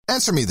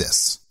Answer me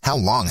this. How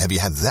long have you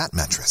had that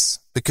mattress?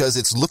 Because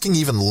it's looking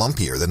even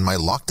lumpier than my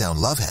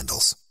lockdown love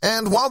handles.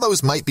 And while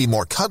those might be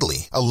more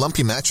cuddly, a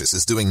lumpy mattress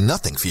is doing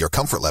nothing for your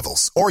comfort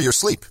levels or your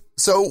sleep.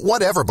 So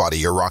whatever body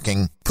you're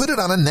rocking, put it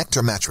on a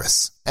Nectar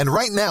mattress. And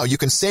right now you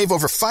can save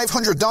over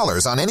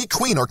 $500 on any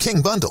queen or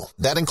king bundle.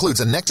 That includes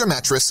a Nectar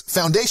mattress,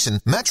 foundation,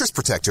 mattress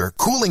protector,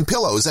 cooling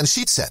pillows, and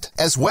sheet set,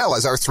 as well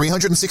as our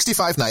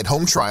 365-night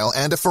home trial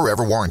and a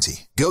forever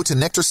warranty. Go to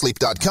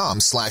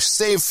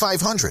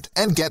nectarsleep.com/save500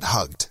 and get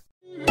hugged.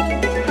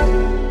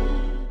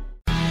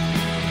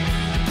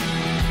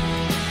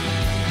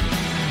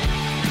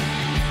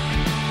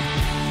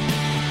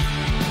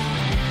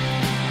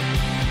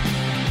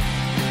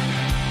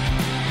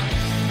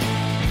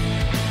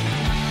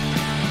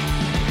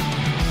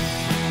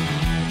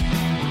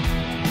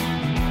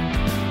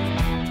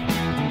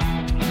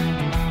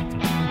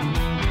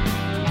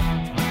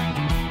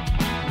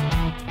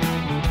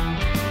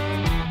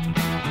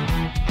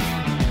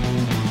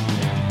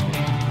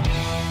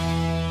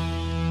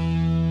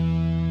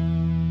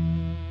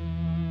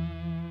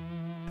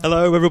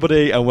 Hello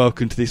everybody and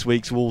welcome to this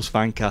week's Wolves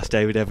Fancast.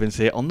 David Evans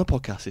here on the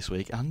podcast this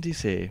week.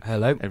 Andy's here.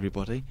 Hello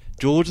everybody.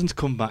 Jordan's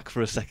come back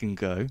for a second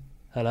go.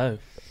 Hello.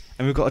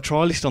 And we've got a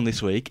trialist on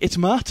this week. It's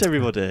Matt,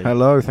 everybody.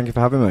 Hello, thank you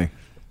for having me.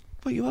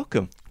 Well, you're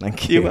welcome.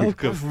 Thank you. You're That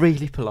welcome. was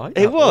really polite.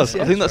 It was.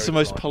 Yeah. I think that's the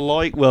most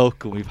polite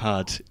welcome we've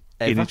had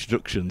in Ever?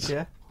 introductions.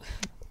 Yeah.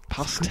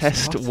 Past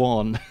test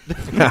one.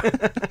 Right,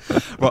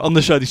 on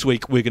the show this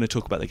week, we're going to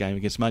talk about the game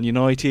against Man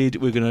United.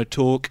 We're going to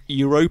talk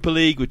Europa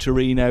League with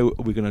Torino.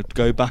 We're going to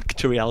go back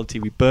to reality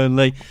with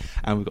Burnley.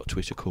 And we've got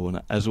Twitter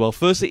Corner as well.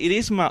 Firstly, it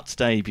is Matt's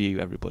debut,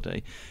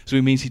 everybody. So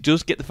it means he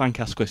does get the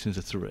Fancast questions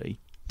of 3.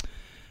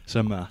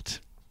 So, Matt,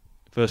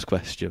 first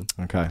question.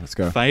 Okay, let's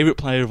go. Favourite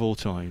player of all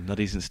time that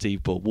isn't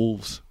Steve Bull?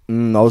 Wolves.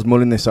 I was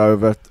mulling this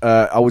over.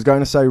 I was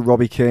going to say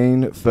Robbie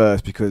Keane at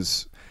first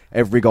because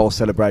every goal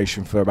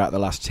celebration for about the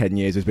last 10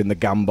 years has been the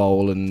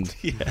gambol and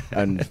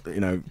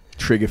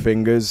trigger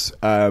fingers.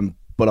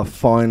 But I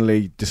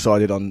finally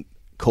decided on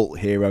cult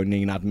hero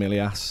Nenad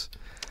Milias.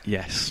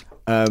 Yes.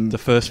 The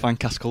first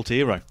Fancast cult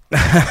hero.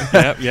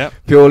 Yep.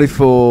 Purely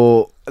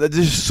for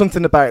there's just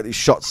something about these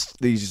shots,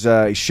 his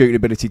shooting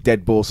ability,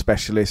 dead ball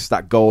specialist,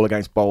 that goal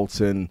against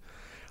Bolton.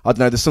 I don't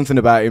know. There's something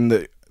about him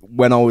that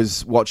when I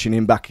was watching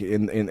him back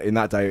in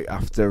that day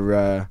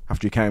after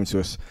he came to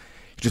us,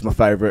 he's just my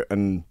favourite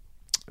and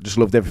I just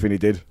loved everything he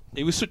did.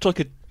 It was such like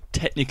a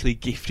technically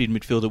gifted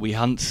midfielder we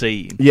hadn't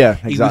seen. Yeah,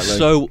 exactly. He was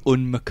so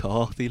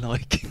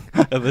un-McCarthy-like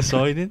of a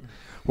signing.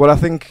 Well, I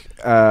think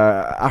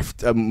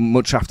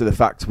much after the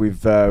fact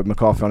with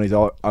McCarthy on his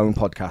own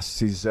podcast,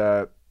 he's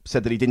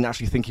said that he didn't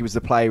actually think he was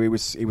the player he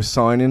was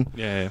signing.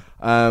 Yeah.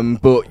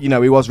 But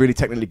he was really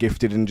technically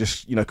gifted and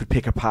just could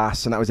pick a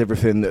pass, and that was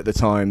everything at the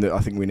time that I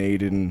think we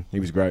needed, and he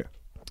was great.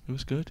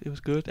 It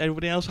was good.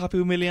 Everybody else happy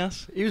with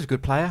Milias? He was a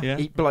good player.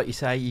 Yeah. But like you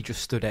say, he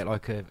just stood out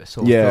like a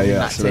sore Yeah, thumb in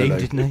that absolutely. team,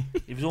 didn't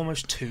he? He was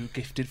almost too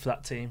gifted for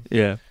that team.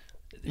 Yeah.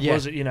 Yeah.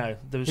 Was it, there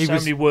was He so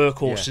was- many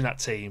workhorses yeah. in that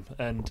team,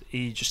 and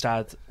he just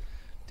had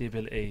the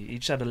ability. He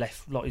just had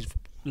his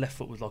left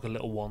foot was like a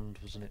little wand,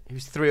 wasn't it? He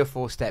was 3 or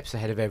 4 steps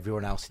ahead of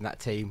everyone else in that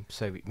team,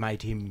 so it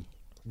made him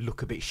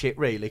look a bit shit,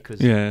 really. Cause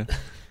Yeah.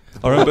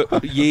 I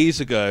remember years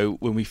ago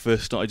when we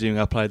first started doing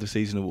our Player of the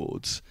Season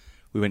awards,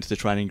 we went to the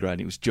training ground.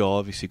 It was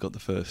Jarvis who got the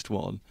first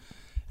one.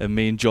 And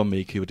me and John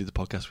Meek, who I did the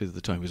podcast with at the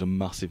time, was a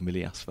massive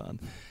Milias fan.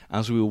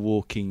 As we were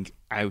walking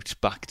out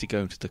back to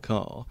go into the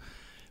car,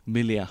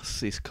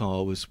 Milias'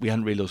 car we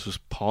hadn't realised was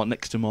parked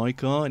next to my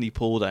car, and he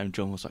pulled out and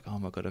John was like, oh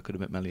my God, I could have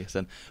met Milias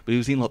then. But he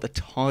was in like the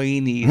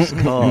tiniest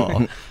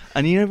car.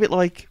 And a bit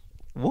like,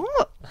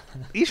 what?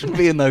 You shouldn't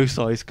be in those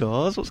size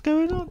cars. What's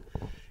going on?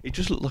 It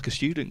just looked like a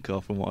student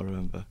car from what I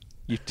remember.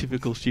 Your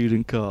typical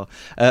student car.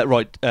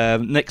 Right,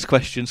 next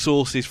question.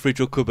 Sources,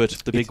 fridge or cupboard?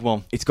 The big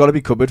one. It's got to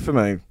be cupboard for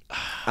me.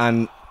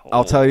 And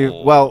I'll tell you,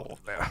 well,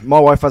 my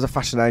wife has a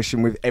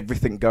fascination with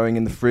everything going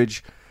in the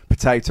fridge.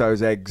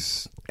 Potatoes,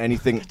 eggs,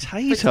 anything.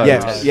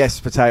 Potatoes? Yes,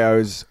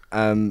 potatoes.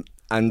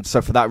 And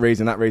so for that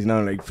reason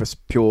only, for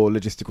pure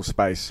logistical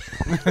space,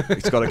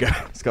 it's got to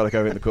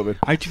go in the cupboard.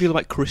 How do you feel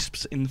about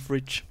crisps in the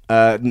fridge?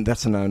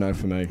 That's a no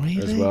for me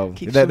Really? as well.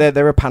 Keep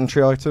They're a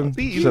pantry item.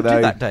 You so do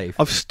they, that, Dave.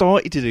 I've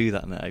started to do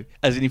that now.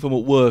 As in, if I'm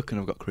at work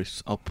and I've got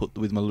crisps,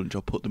 with my lunch,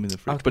 I'll put them in the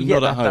fridge. But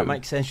not at home. That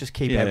makes sense. Just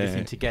keep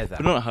everything together.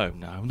 But not at home,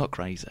 no. I'm not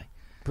crazy.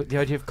 But the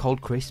idea of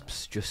cold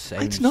crisps just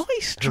sounds It's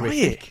nice.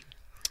 horrific.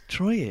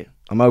 Try it.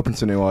 I'm open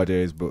to new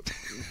ideas, but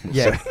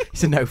Yeah,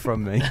 it's a no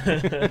from me.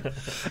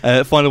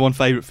 Final one,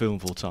 favourite film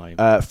of all time?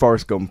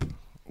 Forrest Gump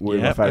was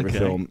my favourite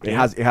film. It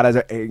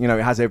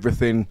has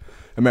everything: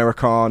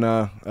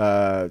 Americana,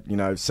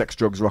 sex,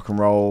 drugs, rock and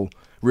roll.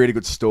 Really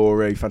good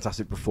story,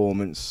 fantastic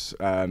performance.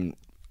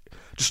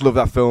 Just love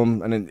that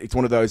film, and it's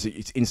one of those.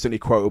 It's instantly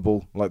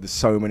quotable. Like there's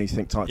so many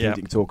things you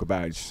can talk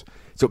about. It's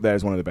up there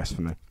as one of the best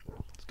for me.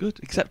 It's good,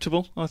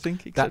 acceptable. I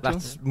think acceptable.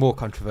 That's more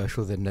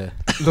controversial than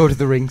Lord of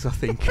the Rings, I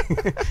think,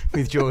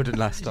 with Jordan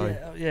last time.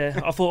 Yeah,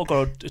 I thought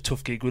I got a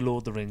tough gig with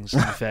Lord of the Rings. To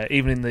be fair,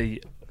 even in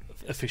the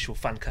official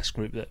fancast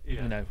group that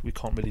we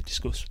can't really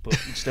discuss, but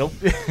still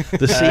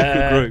the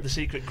secret group. The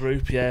secret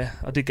group, yeah.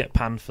 I did get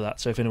panned for that,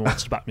 so if anyone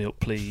wants to back me up,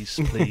 please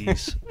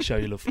show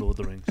your love for Lord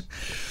of the Rings.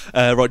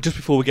 Right, just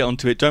before we get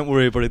onto it, don't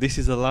worry, everybody. This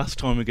is the last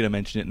time we're going to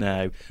mention it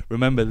now.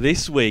 Remember,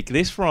 this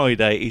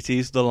Friday, it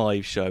is the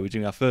live show. We're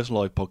doing our first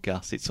live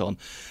podcast. It's on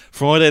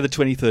Friday, the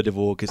 23rd of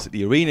August at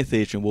the Arena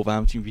Theatre in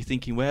Wolverhampton. If you're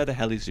thinking, where the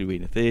hell is the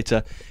Arena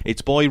Theatre?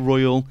 It's by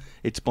Royal.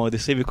 It's by the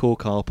Civic Hall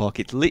car park.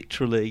 It's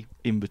literally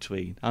in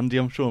between. Andy,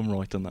 I'm sure I'm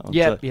right on that one.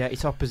 Yeah,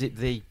 it's opposite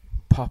the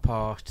pop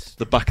art.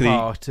 The back of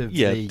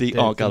the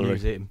art gallery.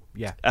 Museum.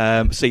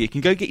 Yeah. So you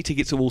can go get your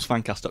tickets at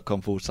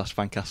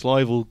wolvesfancast.com/fancast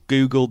live, or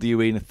Google the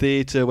Arena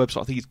Theatre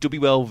website. I think it's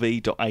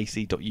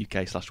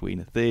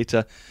wlv.ac.uk/Arena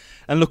Theatre.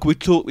 And look,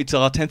 it's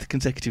our 10th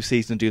consecutive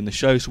season doing the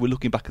show, so we're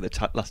looking back at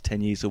the last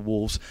 10 years of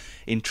Wolves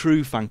in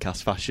true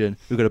Fancast fashion.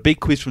 We've got a big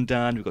quiz from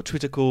Dan, we've got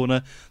Twitter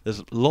Corner,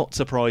 there's lots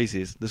of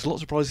prizes. There's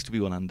lots of prizes to be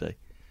won, Andy.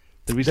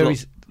 There is a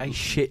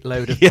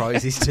shitload of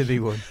prizes to be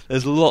won.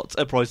 There's lots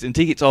of prizes, and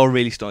tickets are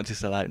really starting to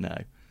sell out now.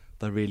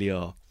 They really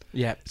are.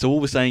 Yeah. So all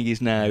we're saying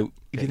is now,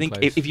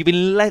 if you've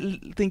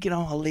been thinking,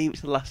 I'll leave it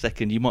to the last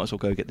second, you might as well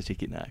go get the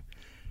ticket now,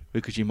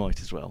 because you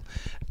might as well.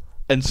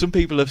 And some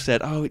people have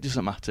said, it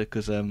doesn't matter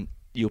because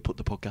you'll put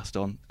the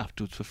podcast on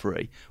afterwards for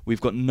free.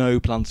 We've got no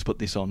plans to put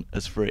this on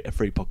as a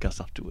free podcast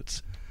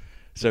afterwards.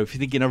 So if you're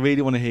thinking, I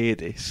really want to hear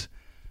this,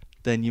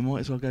 then you might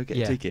as well go get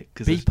a ticket.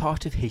 Be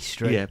part of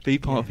history. Yeah, be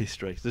part of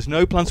history. There's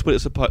no plans to put it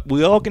as a podcast.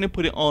 We are going to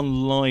put it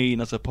online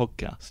as a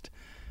podcast,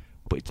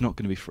 but it's not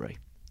going to be free.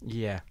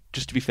 Yeah.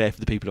 Just to be fair for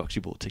the people who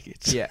actually bought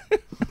tickets. Yeah.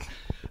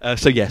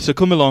 So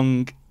come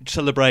along,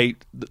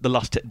 celebrate the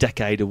last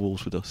decade of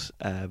Wolves with us,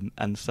 and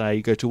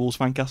go to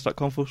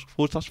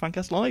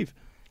wolvesfancast.com/fancast live.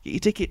 Get your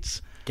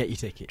tickets.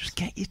 Just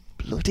get your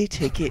bloody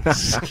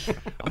tickets.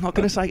 I'm not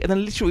going to say, and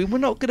then literally we're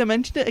not going to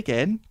mention it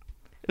again.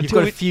 You've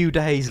got a few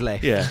days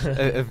left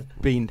of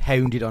being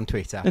hounded on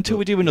Twitter. Until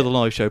we do another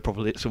live show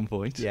probably at some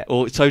point. Yeah.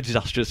 Or it's so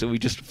disastrous that we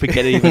just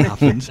forget it even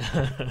happened.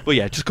 But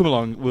yeah, just come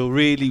along.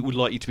 Would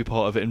like you to be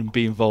part of it and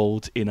be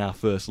involved in our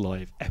first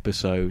live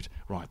episode.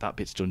 Right, that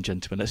bit's done,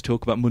 gentlemen. Let's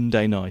talk about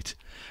Monday night.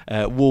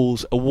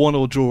 Wolves, a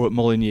 1-1 draw at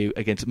Molineux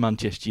against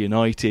Manchester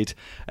United.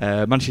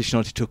 Manchester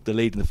United took the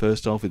lead in the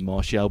first half with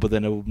Martial, but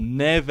then a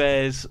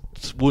Neves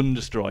wonder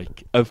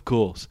strike, of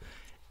course,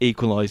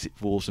 equalised it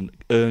for Wolves and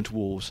earned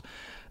Wolves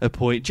a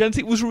point. Gents,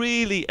 it was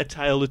really a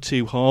tale of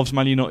two halves.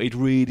 Man United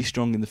really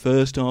strong in the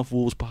first half.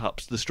 Wolves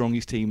perhaps the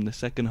strongest team in the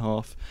second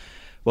half.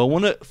 Well, I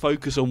want to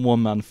focus on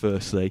one man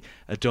firstly,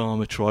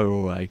 Adama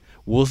Traoré.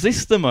 Was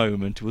this the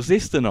moment, was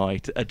this the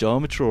night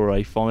Adama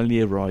Traoré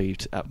finally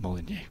arrived at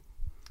Molineux?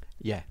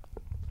 Yeah.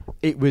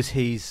 It was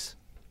his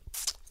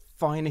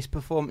finest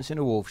performance in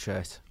a Wolves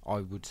shirt, I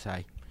would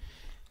say.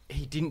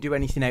 He didn't do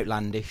anything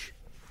outlandish.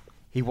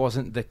 He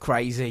wasn't the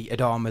crazy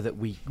Adama that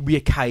we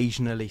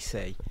occasionally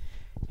see.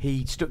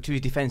 He stuck to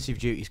his defensive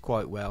duties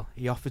quite well.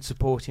 He offered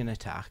support in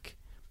attack.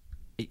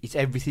 It's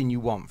everything you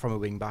want from a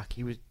wing-back.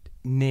 He was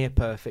near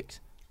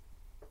perfect.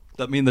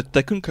 That mean that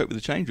they couldn't cope with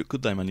the change,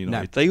 could they, Man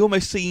United? No. They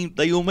almost seemed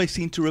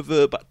to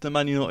revert back to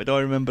Man United I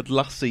remembered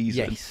last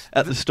season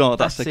at the start of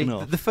that second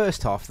half. The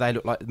first half, they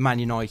looked like Man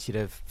United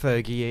of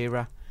Fergie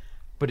era,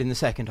 but in the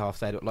second half,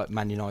 they looked like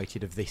Man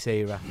United of this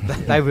era.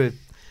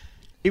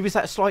 It was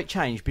that slight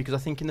change because I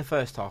think in the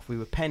first half we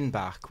were penned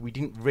back. We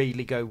didn't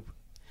really go.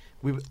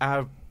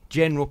 Our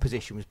general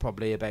position was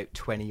probably about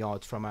 20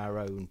 yards from our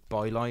own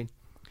byline.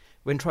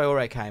 When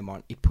Traoré came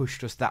on, he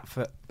pushed us that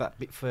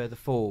bit further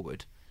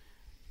forward.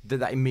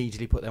 That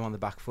immediately put them on the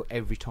back foot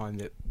every time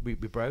that we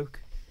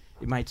broke.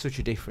 It made such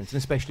a difference, and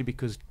especially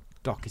because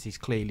Doherty's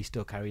clearly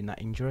still carrying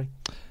that injury.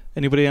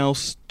 Anybody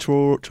else?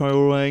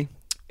 Traoré?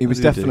 It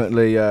was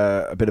definitely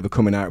a bit of a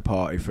coming out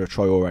party for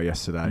Traoré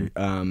yesterday.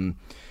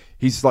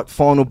 His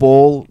final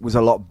ball was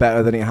a lot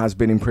better than it has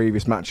been in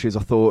previous matches,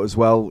 I thought, as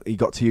well. He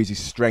got to use his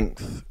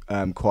strength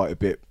quite a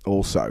bit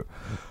also.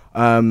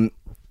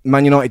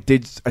 Man United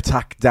did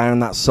attack down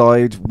that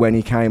side when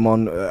he came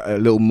on a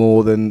little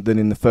more than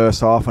in the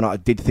first half, and I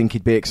did think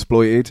he'd be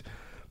exploited.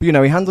 But he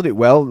handled it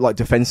well,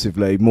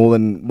 defensively, more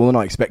than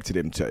I expected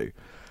him to.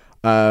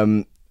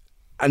 And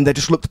they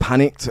just looked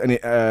panicked, and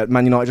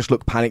Man United just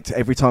looked panicked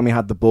every time he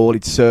had the ball.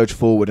 He'd surge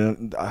forward,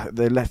 and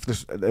they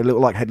looked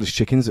like headless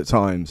chickens at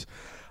times.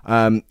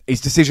 His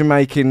decision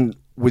making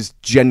was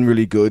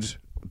generally good,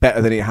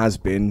 better than it has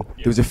been.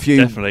 There was a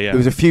few, there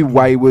was a few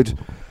wayward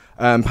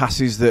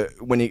passes that,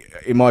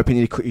 in my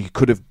opinion, he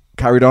could have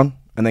carried on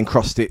and then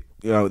crossed it,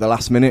 at the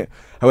last minute.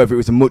 However, it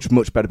was a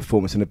much better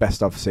performance and the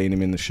best I've seen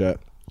him in the shirt.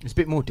 It's a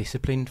bit more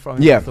disciplined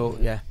from him, I thought,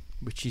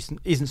 which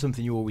isn't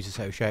something you always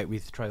associate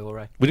with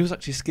Traoré. When he was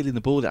actually skilling the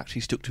ball, it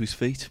actually stuck to his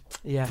feet.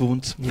 Yeah, for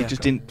once, it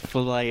just didn't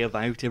fly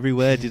about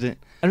everywhere, did it?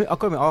 And I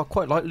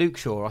quite like Luke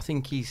Shaw. I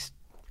think he's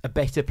a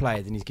better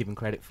player than he's given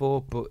credit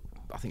for, but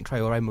I think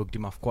Traoré mugged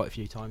him off quite a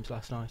few times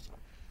last night.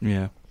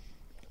 Yeah.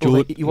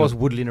 He was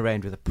woodling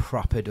around with a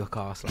proper duck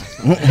arse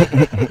last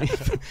night.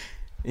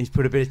 He's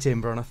put a bit of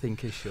timber on, I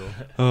think, is sure.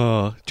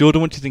 Oh,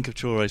 Jordan, what do you think of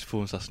Traoré's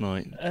performance last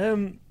night?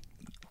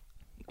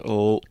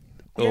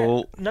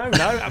 Or No,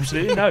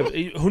 absolutely no.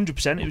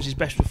 100%. It was his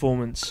best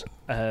performance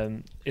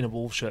in a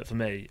Wolves shirt for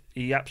me.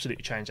 He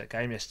absolutely changed that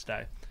game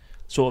yesterday.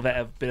 Sort of ate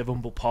a bit of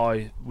humble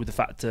pie with the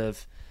fact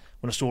of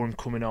when I saw him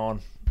coming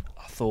on,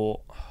 I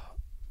thought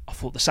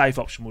the safe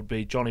option would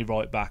be Johnny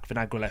right back,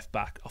 Vinagre left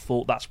back. I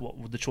thought that's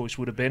what the choice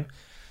would have been,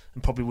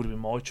 and probably would have been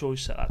my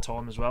choice at that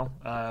time as well.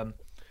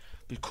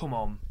 But come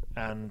on,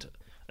 and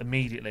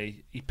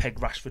immediately he pegged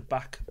Rashford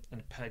back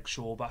and pegged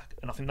Shaw back,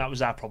 and I think that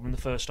was our problem.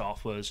 The first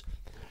half was,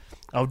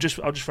 I'll just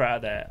throw it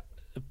out there,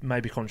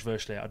 maybe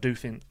controversially, I do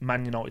think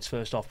Man United's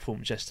first half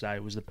performance yesterday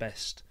was the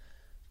best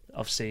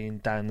I've seen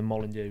down the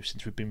Molineux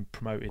since we've been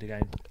promoted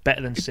again.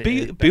 Better than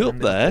City. Be up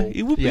there.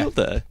 It would be up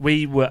there.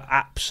 We were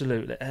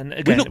absolutely, and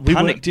again, we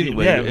panicked, didn't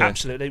we? Yeah,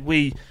 absolutely.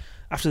 We,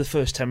 after the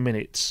first 10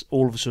 minutes,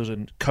 all of a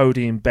sudden,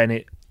 Cody and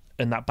Bennett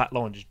and that back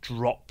line just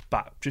dropped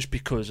back just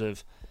because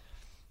of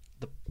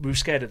we were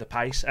scared of the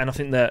pace. And I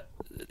think that,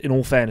 in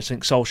all fairness, I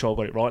think Solskjaer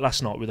got it right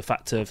last night with the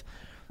fact of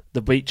they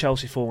beat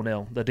Chelsea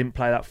 4-0. They didn't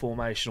play that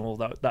formation or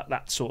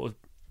that sort of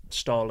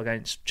style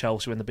against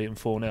Chelsea when they beat them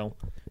 4-0.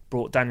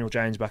 Brought Daniel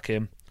James back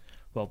in.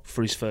 Well,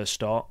 for his first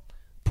start,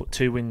 put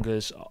two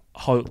wingers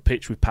high up the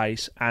pitch with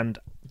pace, and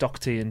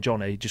Doherty and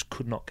Johnny just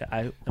could not get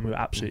out, and we were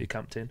absolutely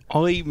camped in.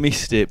 I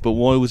missed it, but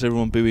why was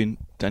everyone booing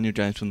Daniel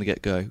James from the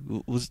get-go?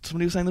 Was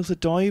somebody saying there was a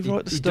dive right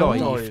at the start?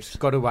 He dived,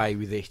 got away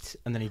with it,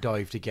 and then he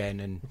dived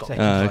again. And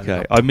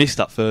okay, I missed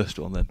that first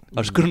one then.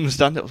 I just couldn't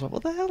understand it. I was like,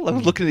 what the hell? I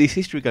was looking at his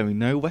history going,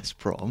 no West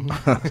Brom.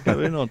 What's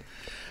going on?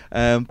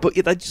 But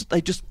yeah,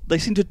 they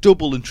seem to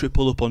double and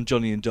triple up on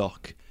Johnny and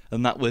Doc.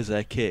 And that was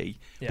their key.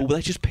 Yeah. But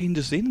they just pinned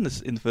us in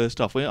the first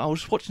half. I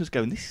was watching us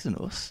going, this isn't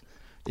us.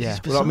 This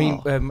is well, I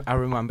mean,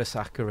 Aaron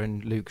Wan-Bissaka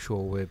and Luke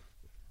Shaw were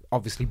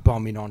obviously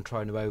bombing on,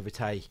 trying to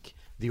overtake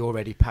the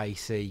already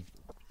pacey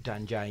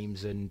Dan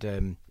James and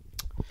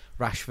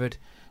Rashford.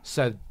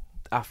 So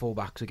our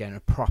fullbacks again are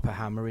proper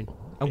hammering.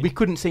 And we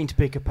couldn't seem to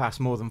pick a pass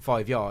more than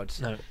 5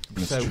 yards. No.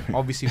 So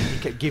obviously we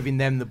kept giving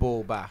them the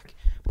ball back.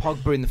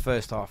 Pogba in the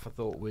first half, I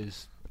thought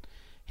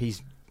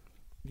he's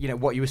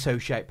what you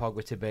associate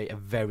Pogba to be, a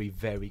very,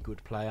 very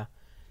good player.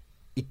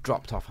 It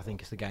dropped off, I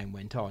think, as the game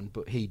went on,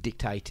 but he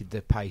dictated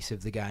the pace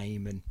of the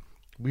game, and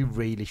we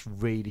really,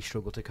 really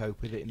struggled to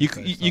cope with it.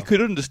 You could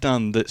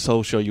understand that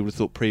Solskjaer, you would have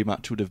thought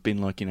pre-match would have been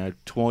like,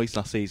 twice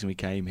last season we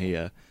came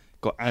here,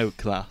 got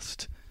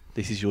outclassed.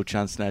 This is your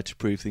chance now to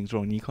prove things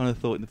wrong. You kind of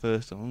thought in the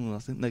first, I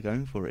think they're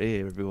going for it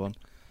here, everyone.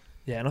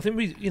 Yeah, and I think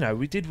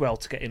we did well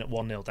to get in at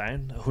 1-0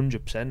 down,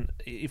 100%.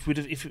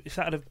 If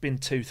that had have been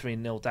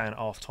 2-3-0 down at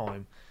half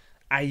time,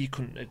 you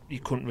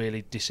couldn't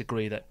really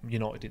disagree that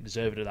United didn't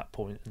deserve it at that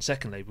point, and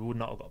secondly, we would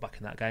not have got back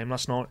in that game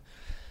last night.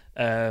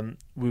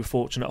 We were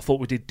fortunate. I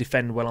thought we did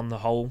defend well on the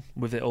whole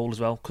with it all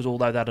as well, because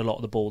although they had a lot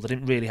of the ball, they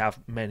didn't really have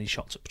many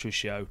shots at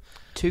Patricio.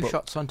 Two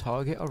shots on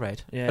target, I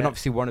read, yeah. And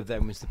obviously one of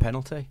them was the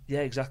penalty. Yeah,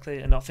 exactly.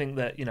 And I think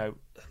that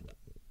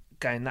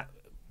again,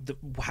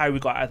 how we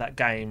got out of that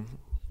game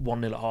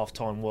 1-0 at half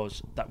time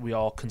was that we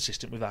are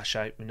consistent with our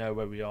shape. We know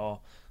where we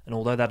are, and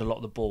although they had a lot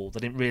of the ball, they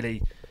didn't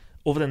really.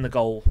 Other than the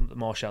goal that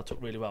Martial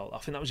took really well, I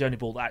think that was the only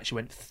ball that actually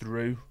went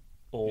through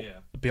or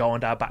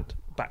behind our back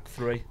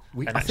three.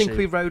 I think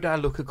we rode our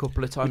luck a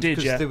couple of times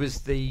because there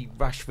was the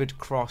Rashford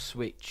cross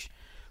which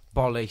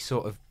Bolly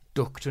sort of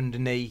ducked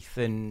underneath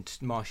and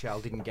Martial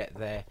didn't get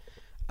there,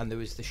 and there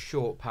was the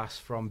short pass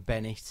from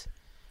Bennett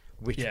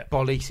which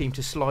Bolly seemed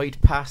to slide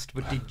past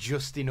but did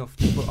just enough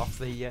to put off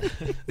the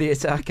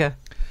attacker.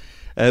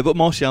 But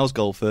Martial's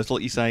goal first,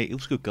 like you say, it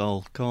was a good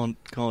goal. Can't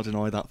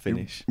deny that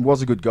finish. It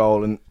was a good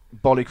goal, and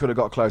Bolly could have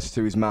got closer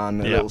to his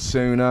man a little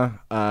sooner,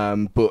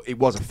 but it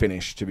was a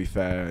finish, to be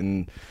fair.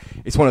 And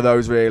it's one of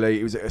those, really.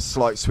 It was a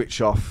slight switch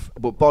off.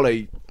 But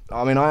Bolly,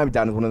 I mean, I am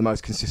down as one of the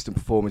most consistent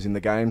performers in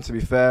the game, to be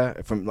fair,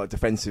 from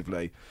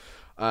defensively.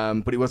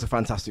 But it was a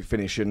fantastic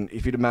finish, and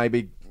if he'd have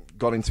maybe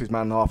got into his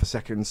man half a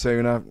second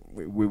sooner,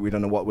 we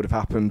don't know what would have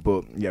happened.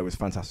 But yeah, it was a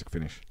fantastic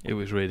finish. It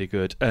was really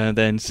good. And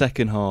then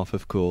second half,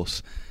 of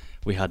course,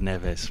 we had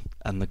Neves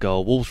and the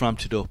goal. Wolves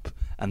ramped it up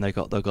and they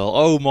got the goal.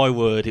 Oh my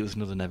word, it was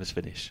another Neves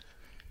finish.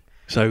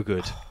 So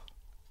good.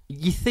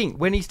 You think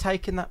when he's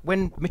taken that,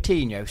 when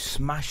Moutinho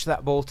smashed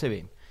that ball to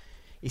him,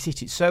 he's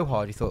hit it so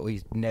hard he thought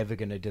he's never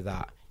going to do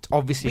that. It's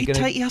obviously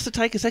he has to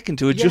take a second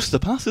to adjust the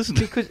pass, isn't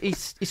it? Because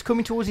he's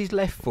coming towards his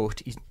left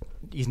foot.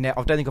 I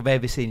don't think I've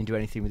ever seen him do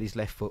anything with his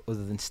left foot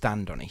other than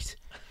stand on it.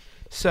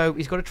 So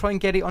he's got to try and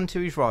get it onto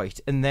his right,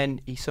 and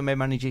then he somehow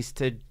manages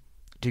to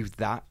do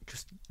that,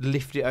 just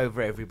lift it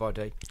over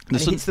everybody. And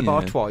he hits the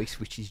bar twice,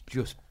 which is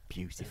just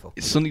beautiful.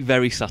 It's something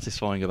very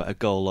satisfying about a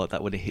goal like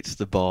that when it hits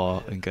the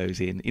bar and goes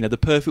in. The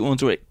perfect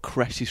ones where it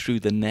crashes through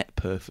the net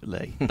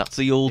perfectly. That's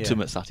the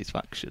ultimate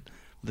satisfaction.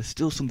 But there's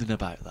still something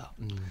about that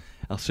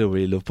I still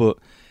really love. But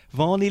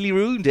VAR nearly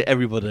ruined it,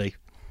 everybody.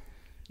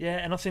 Yeah,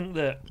 and I think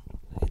that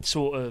it's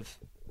sort of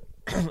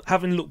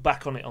having looked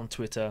back on it on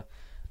Twitter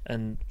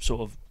and sort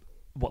of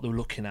what they were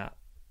looking at,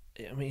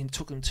 I mean, it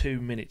took them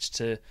 2 minutes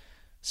to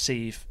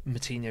see if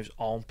Moutinho's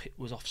armpit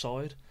was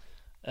offside,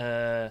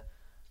 and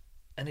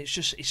it's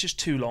just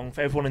too long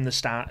for everyone in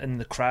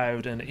the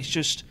crowd, and it's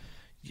just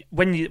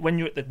when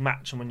you're at the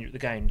match and when you're at the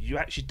game, you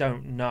actually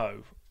don't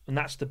know, and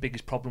that's the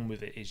biggest problem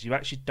with it, is you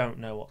actually don't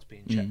know what's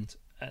being checked.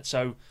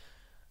 So,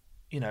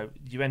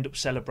 you end up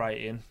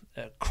celebrating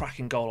a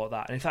cracking goal like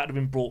that, and if that had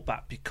been brought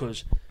back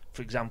because,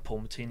 for example,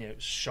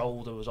 Moutinho's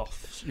shoulder was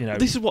off,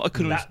 this is what I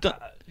couldn't understand.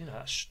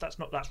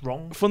 That's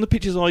wrong. From the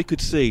pictures I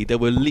could see, they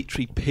were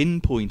literally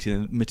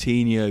pinpointing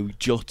Moutinho,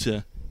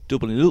 Jota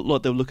doubling. It looked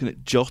like they were looking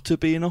at Jota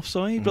being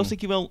offside. But I was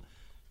thinking, well,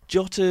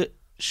 Jota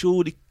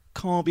surely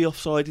can't be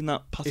offside in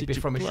that passage. It'd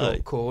be from a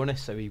short corner,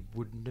 so he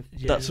wouldn't have.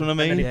 Yeah, that's what I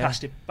mean. And then he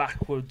passed it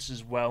backwards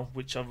as well,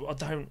 which I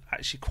don't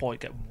actually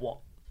quite get what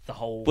the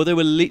whole. But they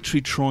were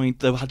literally trying.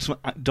 They had some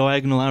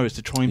diagonal arrows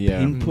to try and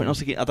pinpoint. I was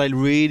thinking, are they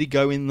really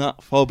going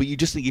that far? But you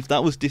just think if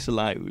that was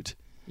disallowed,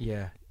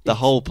 the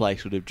whole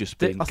place would have just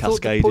been cascaded. I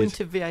thought the point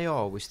of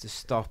VAR was to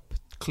stop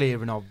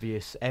clear and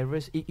obvious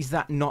errors. Is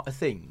that not a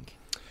thing?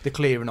 The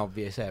clear and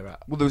obvious error.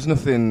 Well, there was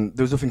nothing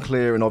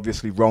clear and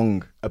obviously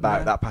wrong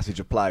about that passage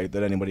of play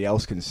that anybody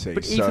else can see.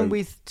 But even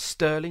with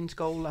Sterling's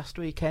goal last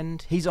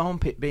weekend, his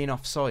armpit being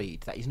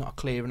offside, that is not a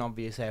clear and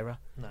obvious error.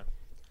 No.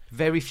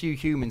 Very few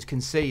humans can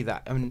see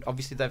that. I mean,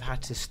 obviously they've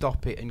had to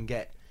stop it and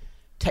get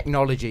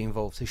technology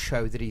involved to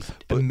show that he's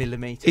a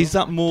millimetre. Is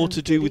that more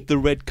to do with the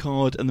red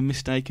card and the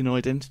mistaken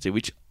identity,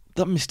 which...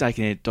 That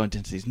mistaken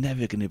identity is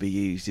never going to be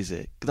used, is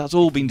it? That's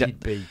all been done.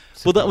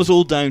 Well, that was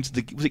all down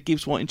to was it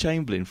Gibbs, White and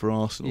Chamberlain for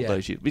Arsenal?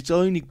 Those years? It's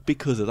only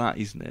because of that,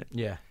 isn't it?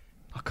 Yeah.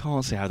 I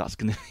can't see how that's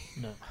going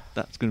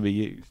to be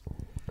used.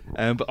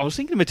 But I was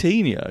thinking of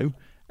Moutinho,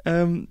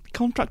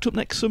 contract up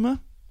next summer.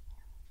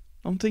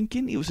 I'm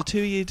thinking it was a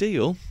 2-year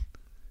deal.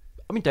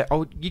 I mean,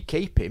 you'd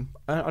keep him.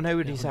 I know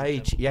at his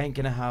age, he ain't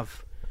going to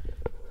have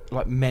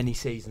many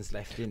seasons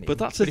left in him. But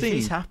that's the thing. If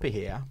he's happy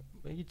here,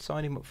 you'd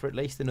sign him up for at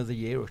least another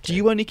year or two. Do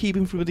you only keep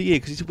him for another year?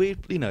 Because it's weird,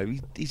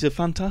 he's a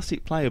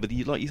fantastic player, but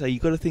like you say,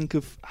 you've got to think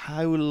of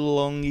how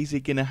long is he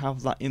going to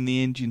have that in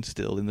the engine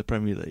still in the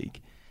Premier League?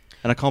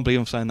 And I can't believe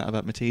I'm saying that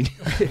about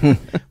Moutinho.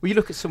 Well, you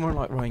look at someone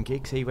like Ryan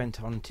Giggs, he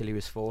went on until he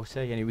was 40,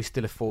 and he was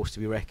still a force to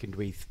be reckoned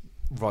with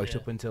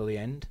up until the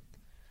end.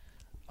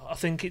 I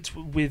think it's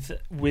with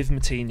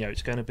Moutinho,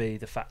 it's going to be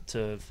the fact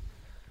of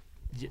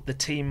the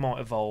team might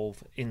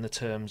evolve in the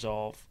terms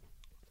of,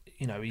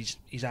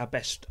 he's our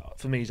best.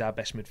 For me, he's our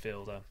best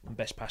midfielder and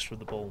best passer of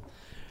the ball.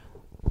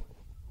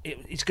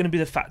 It's going to be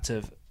the fact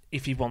of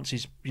if he wants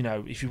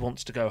if he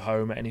wants to go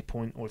home at any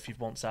point, or if he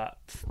wants that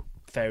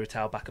fairy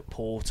tale back at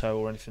Porto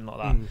or anything like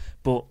that.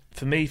 But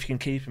for me, if you can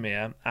keep him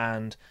here,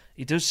 and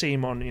he does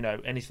seem on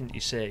anything that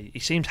you see, he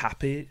seems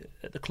happy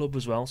at the club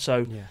as well.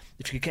 So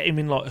if you could get him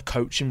in a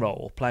coaching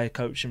role, play a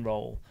coaching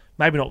role.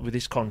 Maybe not with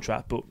this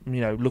contract, but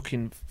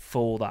looking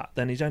for that,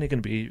 then he's only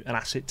going to be an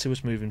asset to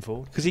us moving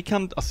forward. Because he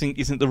can, I think,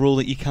 isn't the rule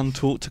that you can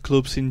talk to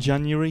clubs in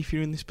January if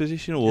you're in this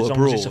position, or as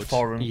abroad? Long as it's a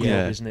foreign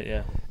club, isn't it?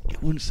 Yeah.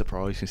 It wouldn't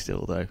surprise me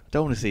still, though.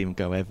 Don't want to see him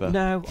go ever.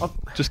 No,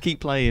 just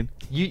keep playing.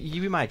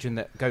 You imagine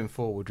that going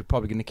forward, we're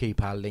probably going to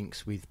keep our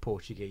links with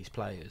Portuguese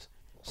players.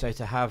 So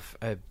to have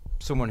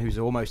someone who's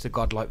almost a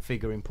godlike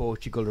figure in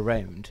Portugal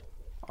around,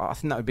 I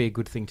think that would be a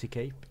good thing to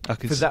keep.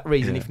 For that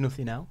reason, if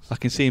nothing else. I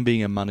can see him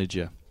being a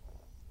manager.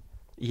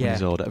 Yeah,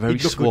 he's older. A very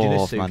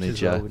suave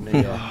manager.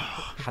 Well,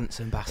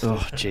 handsome bastard.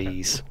 Oh,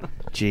 jeez.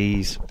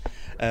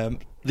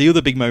 The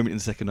other big moment in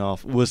the second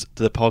half was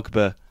the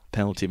Pogba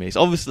penalty miss.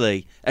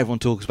 Obviously, everyone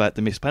talks about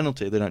the missed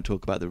penalty. They don't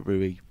talk about that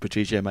Rui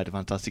Patricio made a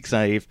fantastic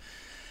save.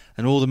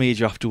 And all the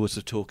media afterwards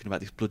are talking about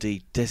this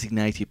bloody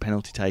designated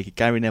penalty taker.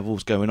 Gary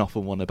Neville's going off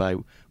on one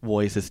about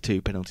why there's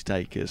 2 penalty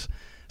takers.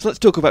 So let's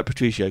talk about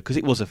Patricio, because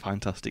it was a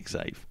fantastic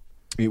save.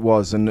 It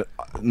was, and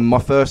my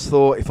first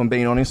thought, if I'm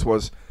being honest,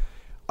 was,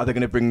 are they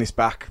going to bring this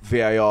back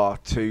VAR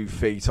 2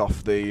 feet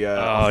off the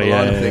line?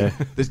 I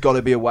think there's got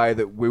to be a way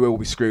that we will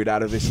be screwed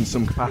out of this in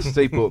some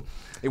capacity. But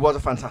it was a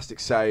fantastic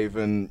save,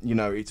 and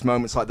it's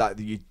moments like that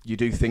you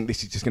do think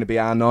this is just going to be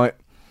our night.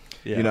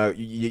 Yeah.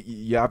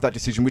 You have that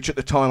decision, which at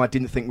the time I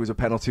didn't think was a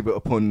penalty, but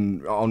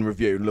upon on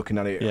review, looking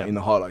at it in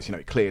the highlights,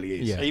 it clearly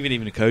is. Yeah.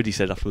 Even Cody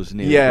said afterwards.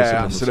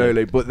 Yeah,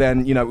 absolutely. But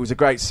then it was a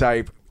great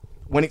save.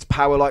 When it's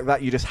power like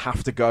that, you just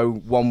have to go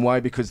one way,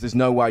 because there's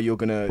no way you're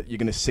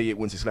gonna see it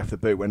once it's left the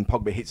boot. When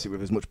Pogba hits it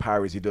with as much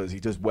power as he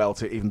does well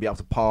to even be able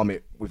to palm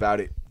it without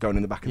it going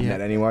in the back of the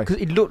net anyway.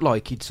 Because it looked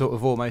like he'd sort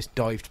of almost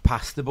dived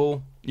past the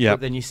ball. Yeah.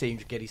 But then you see him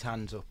get his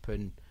hands up,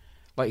 and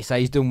like you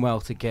say, he's done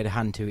well to get a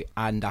hand to it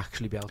and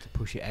actually be able to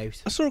push it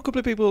out. I saw a couple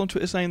of people on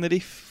Twitter saying that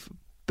if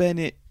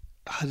Bennett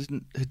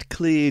had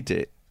cleared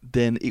it,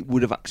 then it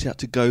would have actually had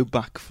to go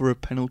back for a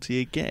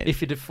penalty again.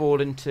 If it had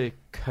fallen to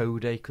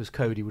Cody, because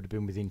Cody would have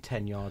been within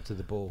 10 yards of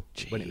the ball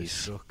when it was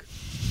struck.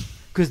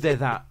 Because they're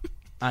that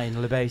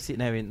anal about it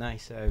now, aren't they?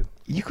 So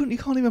you can't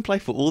even play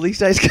football these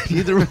days, can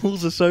you? The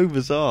rules are so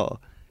bizarre.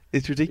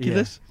 It's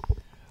ridiculous. Yeah.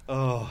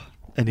 Oh,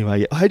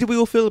 anyway, how do we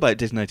all feel about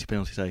designated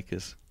penalty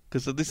takers?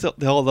 Because the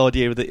whole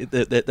idea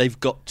that they've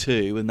got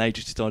 2 and they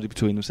just decided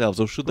between themselves,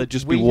 or should there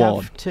just be 1?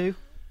 We have 2.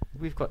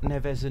 We've got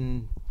Neves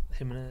and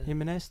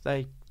Jimenez.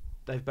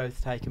 They've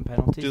both taken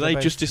penalties. Do they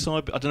just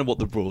decide? I don't know what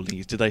the ruling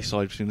is. Do they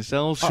decide between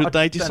themselves? Should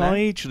they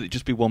decide? Should it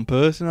just be one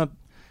person?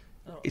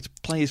 it's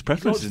players' I'd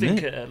preference, isn't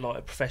think it? at like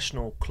a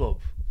professional club,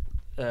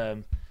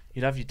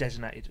 you'd have your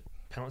designated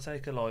penalty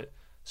taker. Like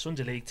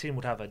Sunday League team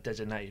would have a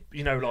designated,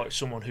 like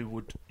someone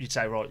who you'd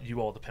say, right,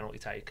 you are the penalty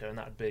taker, and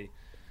that'd be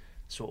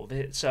sort of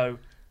it. So,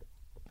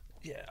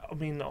 yeah, I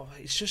mean,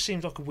 it just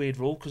seems like a weird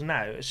rule because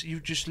now you're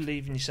just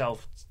leaving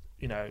yourself,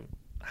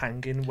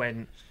 hanging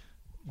when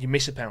you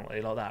miss a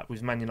penalty like that.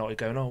 With Man United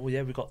going, oh well,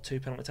 yeah, we've got 2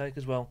 penalty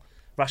takers. Well,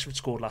 Rashford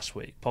scored last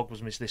week,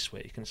 Pogba's missed this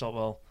week, and it's like,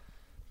 well,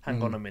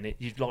 hang on a minute,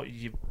 you want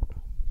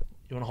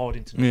to hide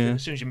into nothing. Yeah.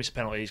 As soon as you miss a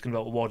penalty, he's going to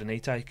be like, well, why didn't he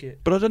take it?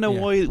 But I don't know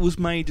why it was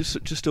made as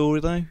such a story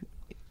though.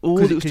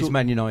 Because it's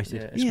Man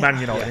United. Yeah, it's Man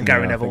United, and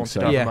Gary Neville wants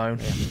to have a moan.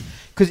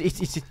 Because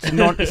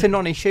it's a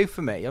non-issue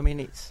for me. I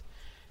mean,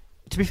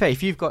 to be fair,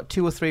 if you've got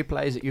 2 or 3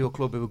 players at your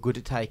club who are good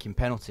at taking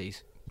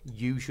penalties,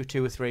 use your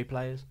 2 or 3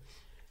 players.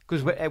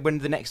 Because when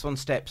the next one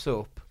steps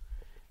up,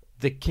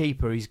 the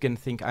keeper is going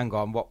to think, hang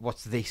on,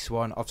 what's this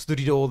one? I've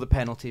studied all the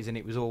penalties and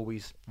it was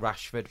always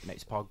Rashford, and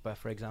it's Pogba,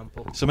 for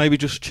example. So maybe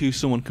just choose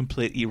someone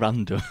completely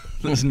random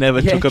that's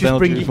never took a just penalty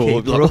bring your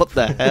before. keeper Like, what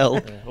the hell?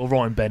 Yeah, or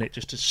Ryan Bennett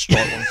just to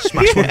strike one,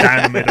 smash one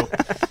down the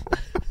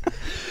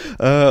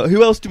middle.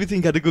 Who else do we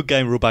think had a good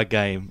game or a bad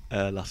game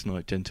last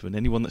night, gentlemen?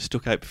 Anyone that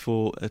stuck out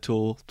before at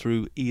all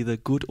through either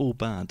good or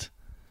bad?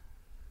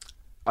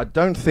 I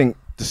don't think,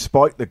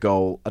 despite the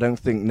goal, I don't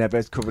think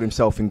Neves covered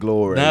himself in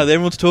glory. No,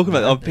 everyone's talking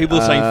about it. People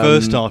are saying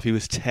first half he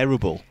was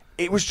terrible.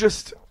 It was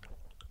just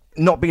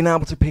not being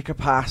able to pick a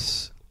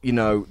pass,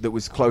 that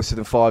was closer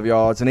than 5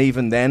 yards, and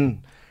even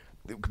then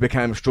it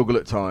became a struggle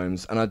at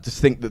times. And I just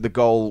think that the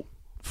goal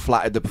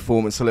flattered the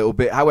performance a little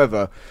bit.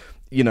 However,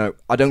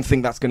 I don't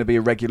think that's going to be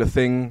a regular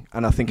thing,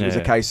 and I think it was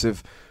a case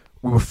of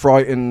we were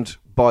frightened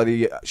by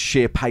the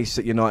sheer pace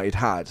that United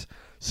had.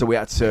 So we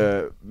had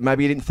to...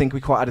 Maybe he didn't think we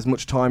quite had as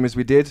much time as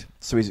we did,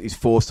 so he's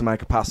forced to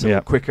make a pass a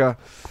little quicker.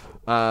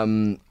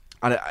 And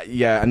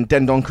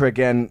Dendoncker,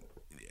 again,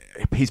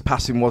 his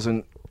passing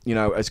wasn't,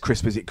 as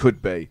crisp as it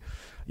could be.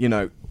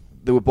 There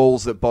were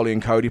balls that Bolly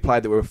and Cody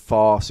played that were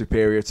far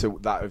superior to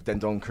that of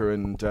Dendoncker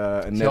and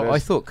Neves. So I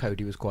thought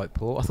Cody was quite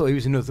poor. I thought he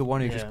was another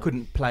one who just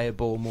couldn't play a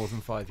ball more than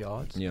 5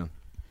 yards. Yeah.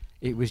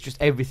 It was just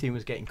everything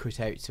was getting cut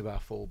out to our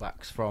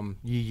fullbacks from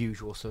your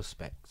usual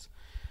suspects.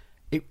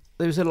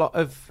 There was a lot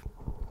of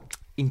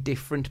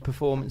indifferent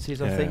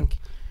performances, I think.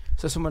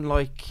 So someone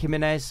like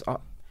Jimenez,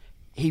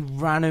 he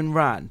ran and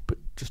ran, but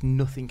just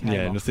nothing came off.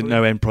 Yeah, nothing,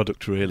 no end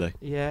product really.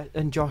 Yeah,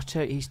 and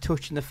Jota, his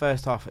touch in the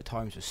first half at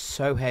times was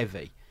so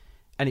heavy,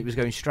 and it was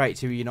going straight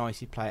to a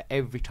United player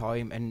every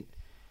time, and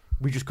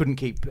we just couldn't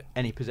keep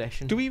any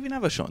possession. Do we even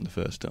have a shot in the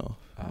first half?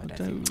 I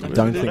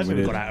don't think we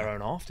did. Got out our own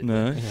half, didn't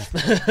No, we?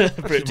 That's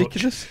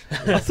ridiculous.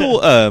 I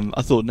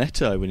thought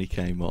Neto when he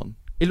came on.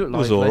 He looked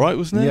was all right,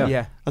 wasn't it?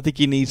 Yeah. I think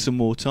he needs some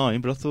more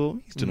time, but I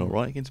thought he's done all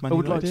right against Man I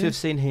would United. like to have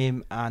seen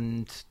him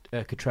and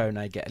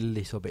Catrone get a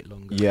little bit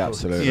longer. Yeah,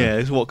 absolutely. Yeah,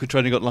 it's what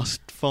Catrone got last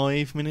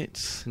 5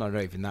 minutes. Not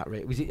even that.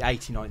 Was it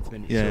 89th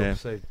minute? Yeah.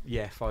 So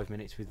 5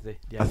 minutes with the.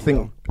 I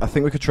think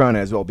with Catrone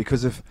as well,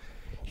 because of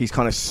his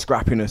kind of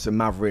scrappiness and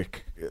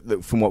maverick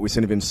from what we've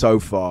seen of him so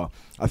far.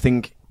 I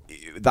think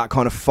that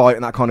kind of fight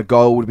and that kind of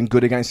goal would have been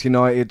good against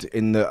United.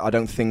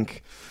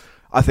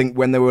 I think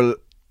when they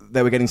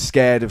were getting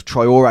scared of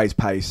Traore's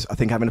pace, I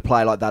think having a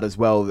player like that as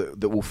well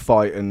that will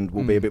fight and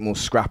will be a bit more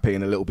scrappy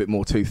and a little bit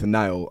more tooth and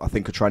nail, I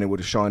think Catrone would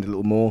have shined a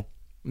little more.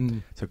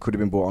 So it could have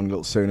been brought on a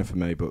little sooner for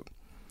me, but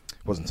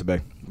it wasn't to be.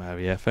 Oh,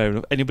 yeah, fair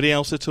enough. Anybody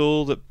else at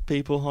all that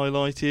people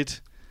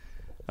highlighted?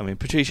 I mean,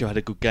 Patricio had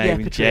a good game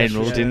in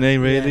general, didn't he,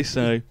 really? Yeah.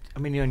 So I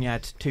mean, he only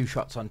had 2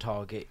 shots on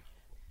target.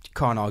 You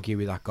can't argue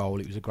with that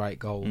goal. It was a great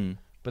goal.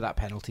 But that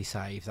penalty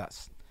save,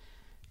 that's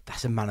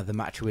a man of the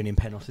match winning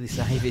penalty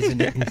save, isn't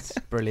it? It's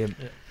brilliant.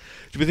 Yeah.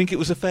 Do we think it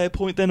was a fair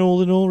point then,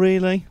 all in all,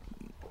 really?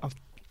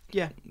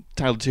 Yeah.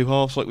 Tailed 2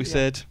 halves, like we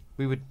said.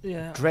 We were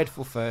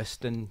dreadful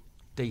first and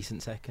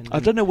decent second. I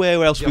don't know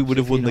where else we would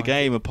have won the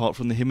game apart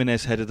from the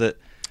Jimenez header that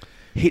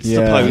hits the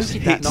post,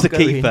 hits the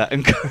keeper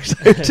and goes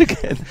out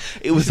again.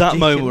 It was that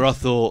moment where I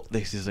thought,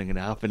 this isn't going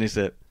to happen, is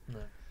it? No.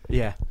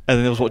 Yeah. And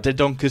then there was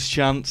Dendonker's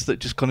chance that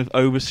just kind of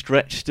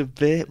overstretched a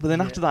bit. But then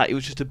after that, it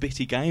was just a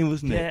bitty game,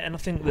 wasn't it? Yeah, and I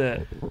think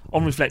that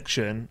on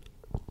reflection,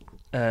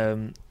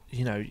 you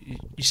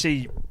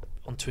see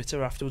on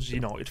Twitter afterwards,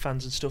 United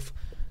fans and stuff,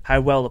 how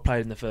well they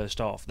played in the first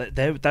half.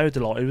 They were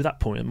delighted with that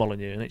point at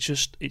Molineux, and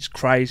it's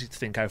crazy to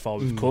think how far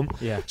we've come.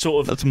 Yeah.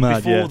 Sort of that's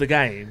mad, before the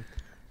game,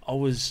 I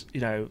was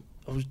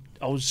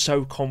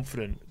so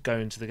confident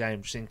going to the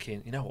game, just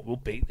thinking, you know what, we'll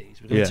beat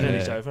these. We're going to turn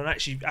these over. And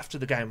actually, after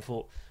the game, I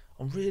thought,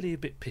 I'm really a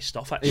bit pissed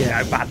off actually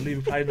how badly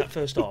we played in that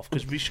first half,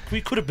 because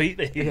we could have beat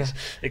these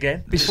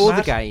again. Before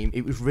the game,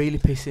 it was really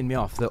pissing me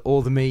off that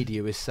all the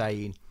media was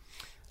saying,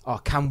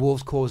 can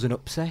Wolves cause an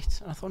upset?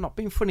 And I thought, not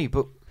being funny,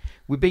 but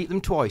we beat them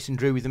twice and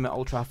drew with them at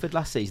Old Trafford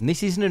last season.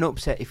 This isn't an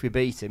upset if we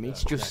beat them.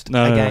 It's just a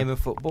game of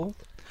football.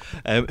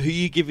 Who are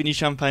you giving your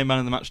champagne man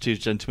of the match to,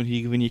 gentlemen? Who are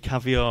you giving your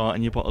caviar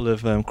and your bottle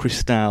of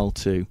Cristal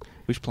to?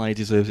 Which player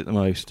deserves it the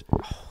most?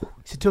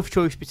 It's a tough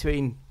choice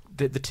between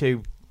the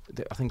two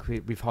that I think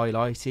we've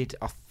highlighted.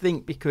 I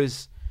think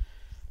because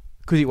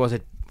it was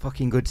a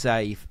fucking good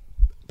save,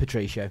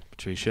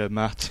 Patricio.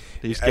 Matt,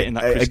 he's getting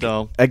that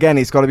crystal. Again,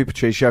 it's got to be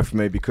Patricio for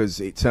me because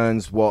it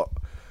turns what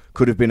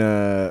could have been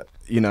a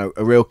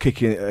real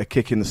kick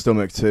in the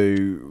stomach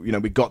to,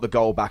 we got the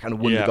goal back and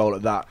won the goal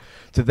at that,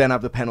 to then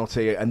have the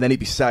penalty and then it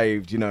be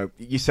saved.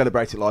 You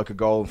celebrate it like a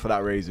goal, and for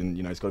that reason,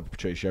 it's got to be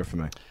Patricio for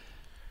me.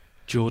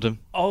 Jordan,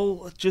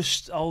 I'll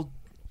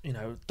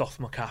doff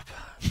my cap,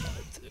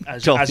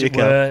 as it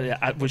were,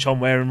 which I'm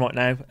wearing right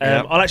now.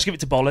 I'll actually give it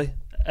to Bolly.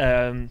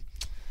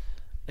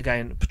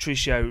 Again,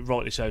 Patricio,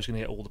 rightly so, is going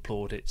to get all the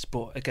plaudits.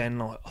 But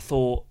again, I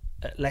thought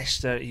at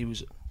Leicester he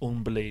was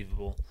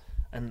unbelievable.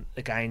 And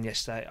again,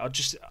 yesterday,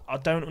 I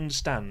don't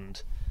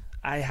understand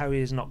A, how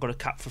he has not got a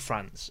cap for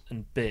France,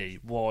 and B,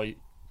 why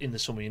in the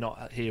summer you're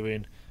not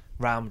hearing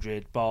Real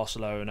Madrid,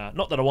 Barcelona.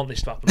 Not that I want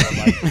this to happen,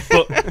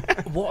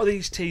 but what are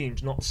these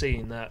teams not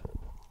seeing that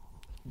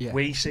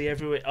we see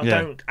everywhere? I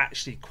don't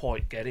actually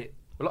quite get it.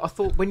 Well, I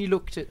thought when you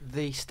looked at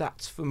the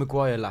stats for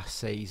Maguire last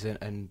season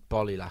and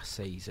Bolly last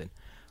season,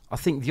 I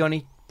think the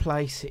only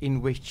place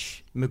in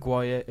which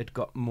Maguire had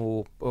got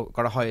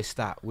a higher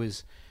stat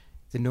was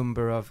the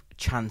number of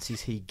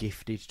chances he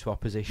gifted to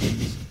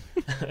oppositions.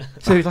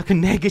 So it was like a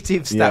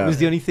negative stat was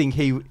the only thing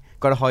he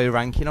got a higher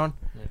ranking on.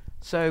 Yeah.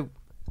 So,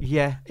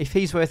 if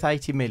he's worth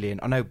 80 million,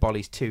 I know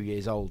Bolly's 2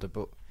 years older,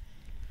 but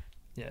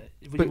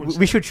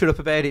we should shut up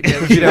about it now.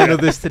 We don't want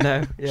others to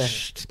know. Yeah.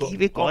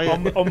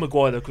 On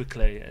Maguire though,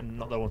 quickly, and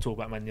not that I want to talk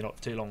about Man United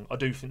for too long, I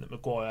do think that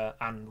Maguire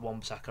and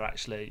Wan-Bissaka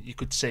actually, you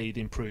could see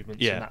the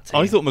improvements in that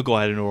team. I thought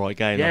Maguire had an alright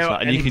game. Yeah,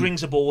 and he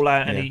brings the ball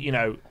out,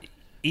 and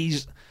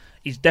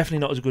he's definitely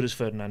not as good as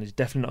Ferdinand. He's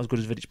definitely not as good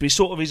as Vidic, but he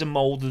sort of is a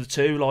mould of the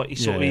two. Like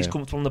he's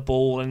come from the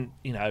ball, and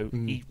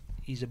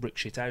he's a brick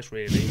shit house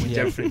really. He wins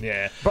everything in the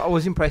air. But I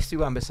was impressed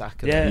with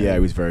Wan-Bissaka. Yeah, he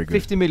was very good.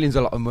 50 million's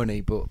a lot of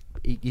money, but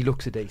he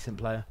looks a decent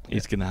player.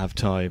 He's going to have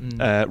time.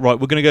 Right,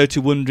 we're going to go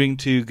to wandering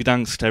to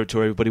Gdansk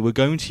territory, everybody. We're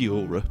going to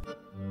Europe.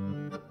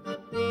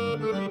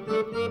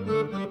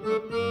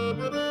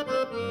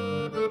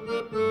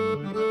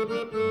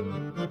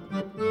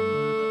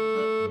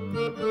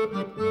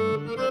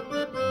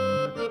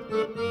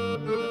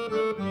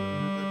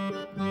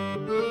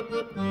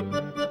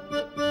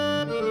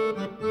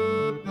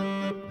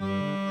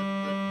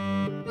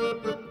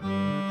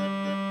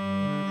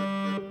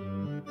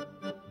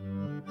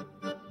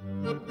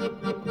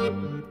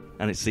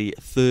 And it's the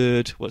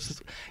third.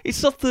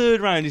 It's the third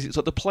round. It's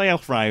like the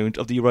playoff round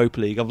of the Europa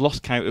League. I've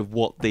lost count of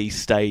what these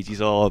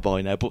stages are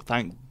by now, but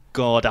thank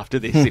God after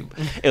this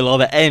it'll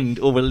either end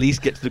or at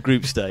least get to the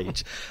group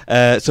stage.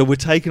 So we're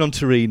taking on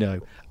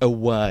Torino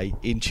away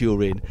in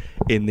Turin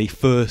in the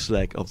first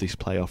leg of this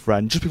playoff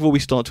round. Just before we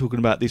start talking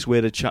about this, we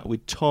had a chat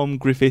with Tom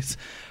Griffith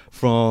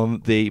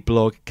from the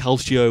blog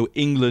Calcio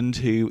England,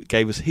 who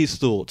gave us his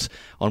thoughts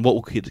on what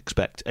we could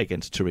expect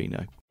against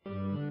Torino.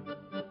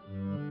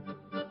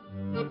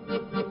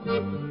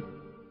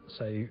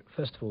 So,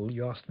 first of all,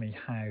 you asked me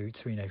how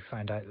Torino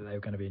found out that they were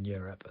going to be in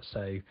Europe.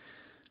 So,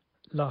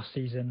 last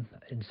season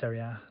in Serie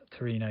A,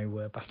 Torino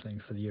were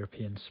battling for the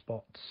European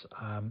spots.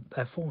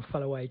 Their form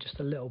fell away just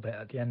a little bit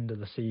at the end of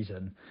the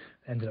season.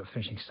 They ended up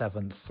finishing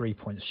 7th, 3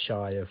 points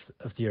shy of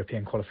the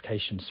European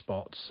qualification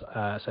spots.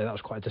 So that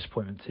was quite a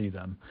disappointment to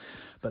them.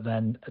 But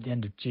then at the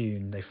end of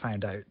June, they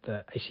found out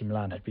that AC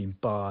Milan had been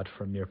barred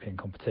from European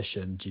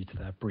competition due to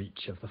their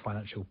breach of the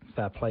financial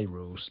fair play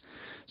rules.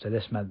 So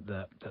this meant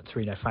that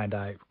Torino found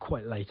out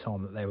quite late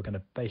on that they were going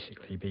to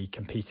basically be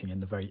competing in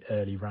the very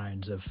early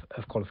rounds of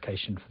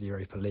qualification for the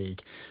Europa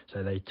League.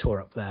 So they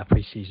tore up their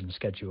pre-season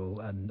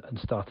schedule and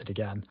started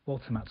again.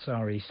 Walter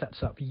Mazzarri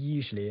sets up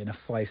usually in a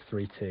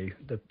 5-3-2.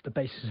 The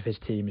basis of his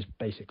team is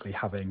basically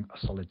having a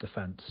solid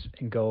defence.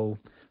 In goal,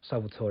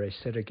 Salvatore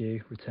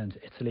Sirigu returned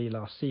to Italy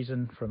last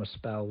season from a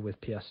spell with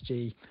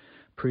PSG,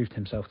 proved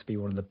himself to be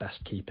one of the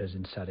best keepers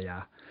in Serie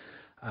A.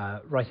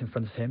 Right in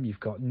front of him, you've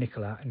got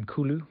Nicolas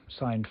Nkulu,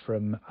 signed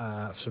from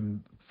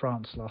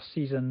France last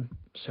season,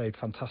 showed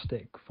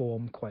fantastic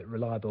form, quite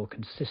reliable,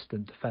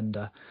 consistent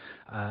defender.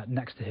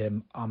 Next to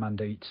him,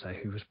 Armando Izzo,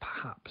 who was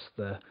perhaps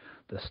the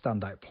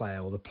standout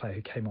player, or the player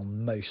who came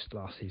on most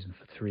last season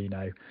for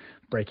Torino,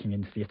 breaking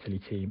into the Italy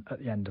team at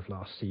the end of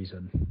last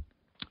season.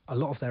 A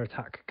lot of their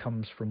attack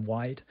comes from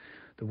wide.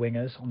 The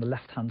wingers, on the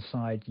left-hand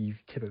side, you've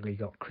typically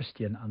got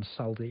Christian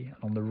Ansaldi,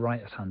 and on the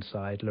right-hand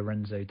side,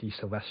 Lorenzo Di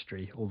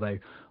Silvestri, although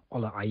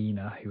Ola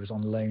Aina, who was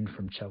on loan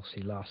from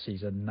Chelsea last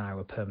season, now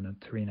a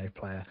permanent Torino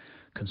player,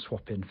 can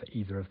swap in for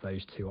either of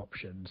those two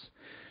options.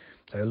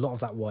 So a lot of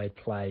that wide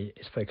play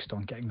is focused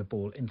on getting the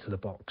ball into the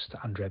box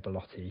to Andrea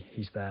Bellotti.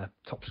 He's their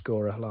top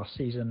scorer last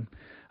season,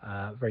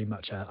 very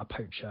much a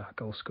poacher,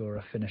 goal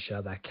scorer,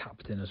 finisher, their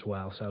captain as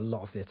well. So a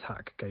lot of the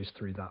attack goes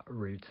through that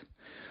route.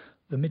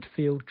 The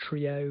midfield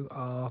trio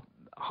are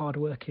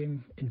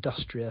hard-working,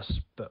 industrious,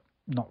 but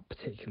not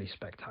particularly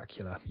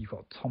spectacular. You've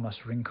got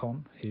Thomas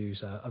Rincon,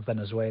 who's a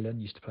Venezuelan,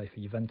 used to play for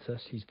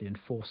Juventus. He's the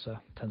enforcer,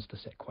 tends to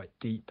sit quite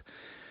deep.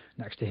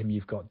 Next to him,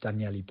 you've got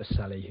Daniele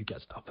Baselli, who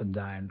gets up and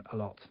down a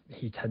lot.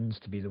 He tends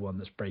to be the one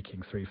that's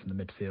breaking through from the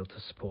midfield to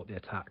support the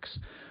attacks.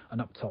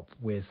 And up top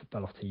with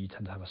Belotti, you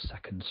tend to have a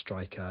second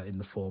striker in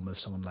the form of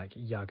someone like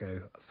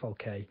Iago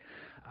Falque,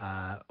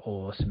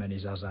 or Simone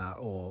Zaza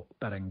or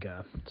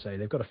Berenguer. So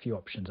they've got a few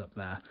options up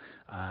there,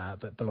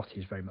 but Belotti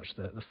is very much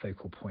the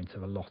focal point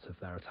of a lot of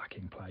their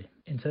attacking play.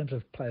 In terms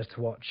of players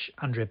to watch,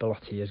 Andrea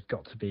Belotti has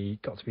got to be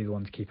the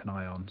one to keep an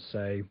eye on.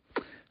 So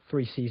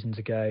 3 seasons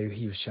ago,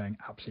 he was showing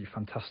absolutely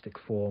fantastic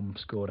form,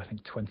 scored I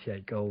think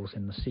 28 goals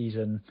in the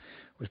season,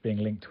 was being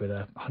linked with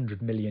a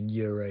 €100 million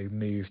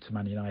move to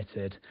Man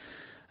United.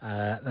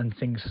 Then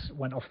things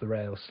went off the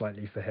rails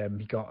slightly for him.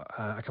 He got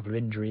a couple of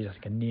injuries, I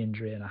think a knee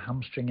injury and a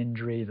hamstring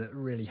injury that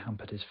really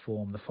hampered his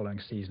form the following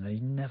season. And he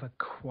never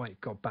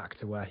quite got back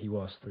to where he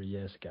was 3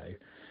 years ago.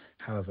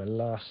 However,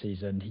 last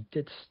season he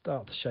did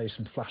start to show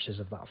some flashes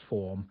of that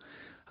form,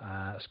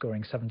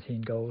 scoring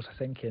 17 goals, I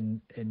think,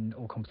 in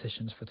all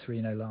competitions for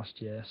Torino last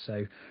year.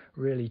 So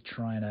really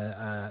trying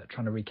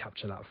to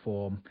recapture that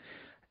form.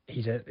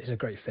 He's a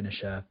great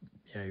finisher,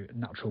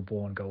 natural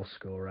born goal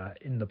scorer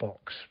in the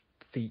box,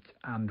 feet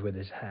and with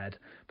his head,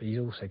 but he's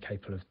also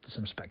capable of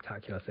some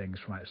spectacular things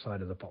from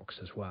outside of the box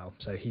as well.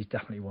 So he's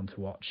definitely one to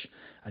watch,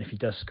 and if he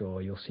does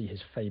score, you'll see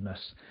his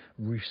famous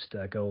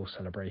rooster goal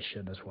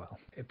celebration as well.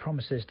 It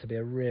promises to be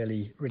a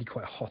really, really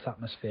quite hot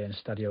atmosphere in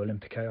Stadio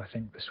Olimpico, I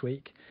think, this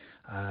week.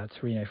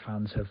 Torino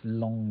fans have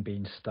long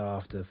been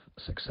starved of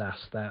success.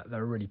 They're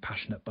a really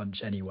passionate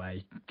bunch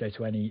anyway. Go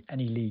to any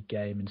league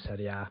game in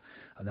Serie A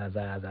and they're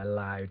there, they're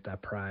loud, they're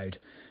proud.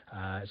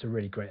 It's a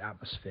really great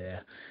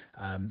atmosphere.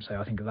 So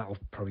I think that will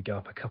probably go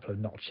up a couple of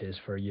notches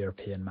for a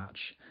European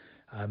match.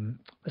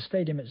 The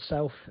stadium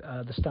itself,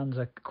 the stands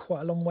are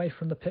quite a long way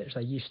from the pitch.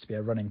 There used to be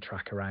a running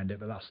track around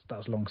it, but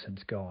that's long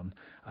since gone.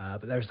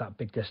 But there's that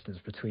big distance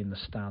between the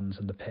stands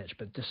and the pitch.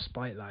 But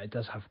despite that, it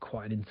does have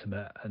quite an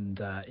intimate and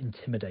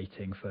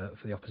intimidating, for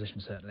the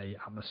opposition certainly,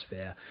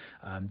 atmosphere,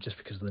 just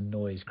because of the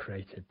noise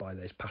created by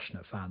those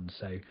passionate fans.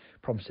 So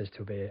promises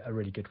to be a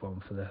really good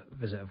one for the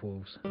visit of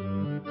Wolves.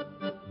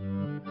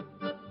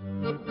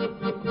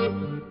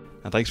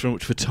 And thanks very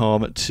much for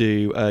Tom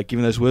to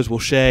giving those words. We'll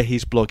share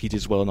his blog he did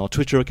as well on our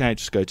Twitter account.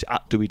 Just go to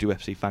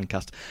 @DoWeDoFC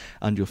Fancast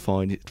and you'll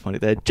find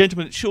it there.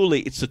 Gentlemen, surely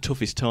it's the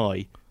toughest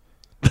tie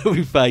that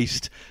we've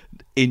faced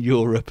in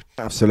Europe.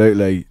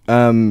 Absolutely.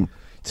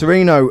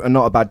 Torino are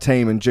not a bad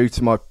team, and due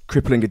to my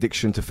crippling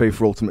addiction to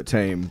FIFA Ultimate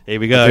Team, here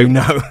we go. I do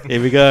know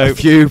here we go. a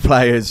few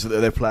players that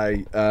they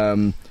play.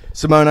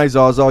 Simone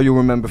Zaza, you'll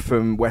remember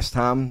from West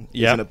Ham,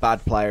 isn't a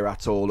bad player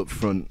at all up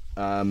front.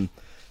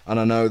 And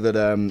I know that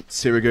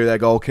Sirigu, their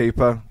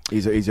goalkeeper,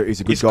 he's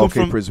a good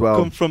goalkeeper as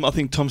well. I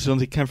think Tom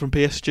said he came from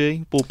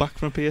PSG, ball back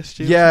from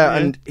PSG. Yeah,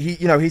 and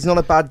he's not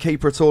a bad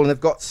keeper at all. And they've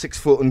got 6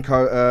 foot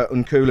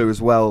Nkulu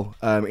as well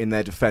in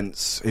their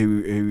defence,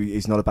 who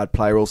is not a bad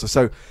player also.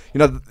 So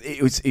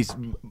it's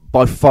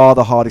by far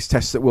the hardest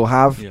test that we'll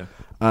have. Yeah.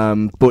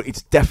 But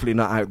it's definitely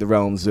not out of the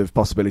realms of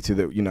possibility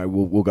that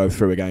we'll go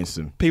through against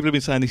them. People have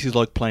been saying this is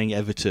like playing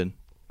Everton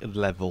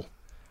level.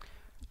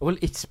 Well,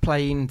 it's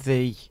playing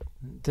the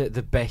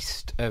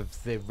best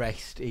of the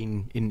rest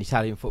in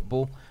Italian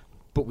football,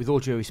 but with all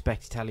due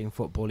respect, Italian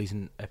football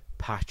isn't a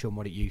patch on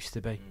what it used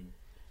to be.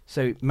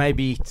 So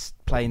maybe it's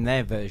playing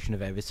their version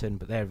of Everton,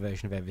 but their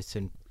version of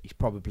Everton is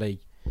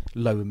probably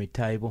lower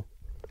mid-table.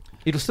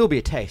 It'll still be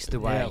a test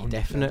away,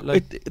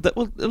 definitely. I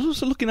was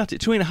also looking at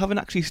it, Torino haven't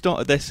actually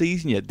started their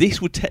season yet. This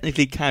would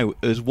technically count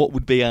as what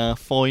would be our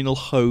final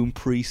home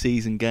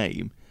pre-season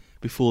game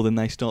before then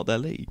they start their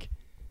league.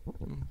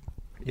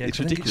 Yeah, it's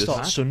ridiculous. It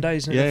starts Sunday,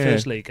 isn't it? The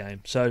first league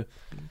game. So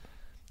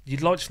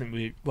you'd like to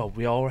think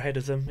we are ahead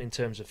of them in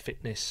terms of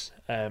fitness,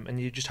 and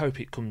you just hope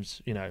it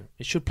comes. It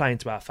should play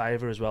into our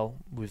favour as well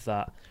with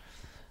that,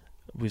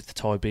 with the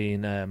tie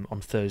being on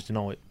Thursday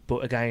night.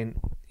 But again,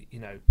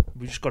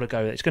 we just got to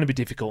go. It's going to be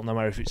difficult, no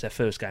matter if it's their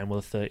first game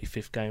or the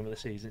 35th game of the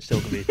season. It's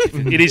still going to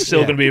be. It is still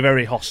going to be a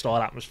very hostile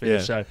atmosphere.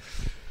 Yeah. So.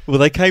 Well,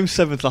 they came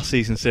 7th last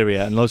season in Serie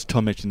A, and as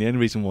Tom mentioned, the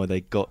only reason why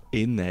they got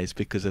in there is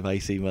because of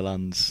AC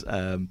Milan's.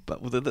 But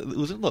it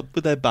was a lot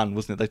with their ban,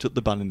 wasn't it? They took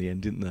the ban in the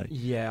end, didn't they?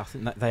 Yeah, I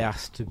think that they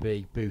asked to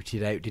be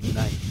booted out, didn't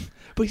they?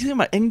 But you think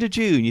about end of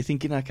June, you're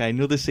thinking, okay,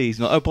 another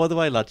season. Oh, by the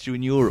way, lads, you're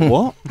in Europe.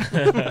 What?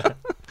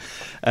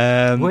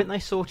 Weren't they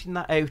sorting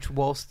that out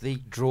whilst the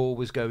draw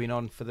was going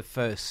on for the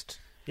first?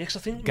 Yeah, because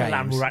I think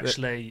games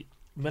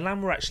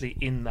Milan were actually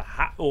in the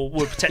hat, or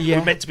were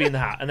meant to be in the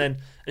hat, and then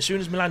as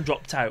soon as Milan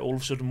dropped out, all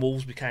of a sudden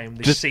Wolves became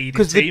the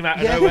seeded team out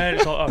of nowhere.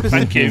 It's like,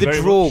 thank you. The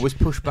draw was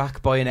pushed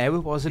back by an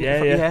hour, wasn't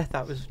it? Yeah,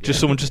 that was just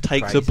someone just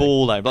takes a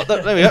ball out. Like,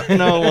 there we go.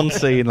 No one's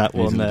seeing that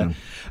one there.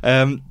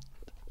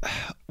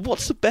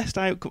 What's the best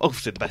outcome?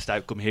 Obviously, the best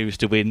outcome here is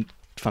to win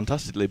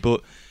fantastically,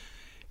 but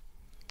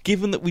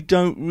given that we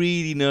don't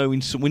really know, we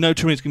know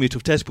Torino's going to be a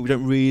tough test, but we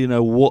don't really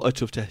know what a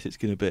tough test it's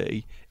going to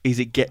be. Is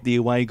it get the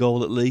away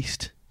goal at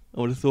least? I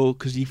would have thought,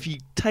 because if you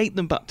take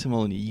them back to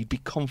Molineux, you'd be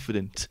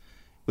confident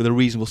with a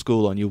reasonable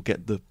scoreline you'll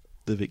get the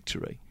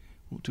victory.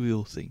 What do we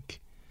all think?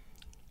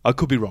 I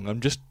could be wrong.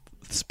 I'm just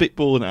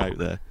spitballing it out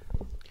there.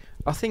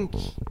 I think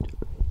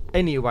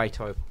any away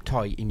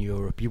tie in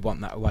Europe, you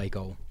want that away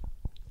goal,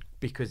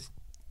 because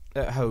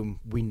at home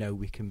we know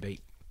we can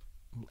beat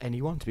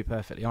anyone, to be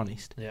perfectly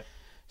honest. Yeah.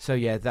 So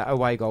yeah, that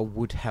away goal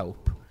would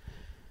help.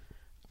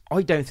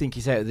 I don't think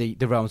it's out of the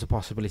realms of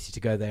possibility to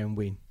go there and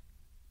win,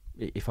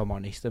 if I'm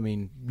honest. I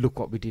mean, look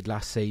what we did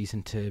last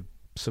season to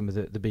some of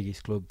the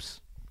biggest clubs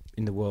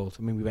in the world.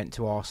 I mean, we went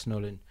to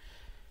Arsenal and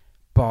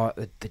but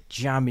the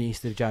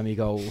jammiest of jammy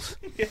goals.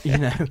 You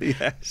know,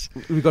 Yes.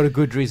 We got a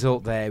good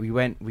result there.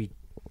 We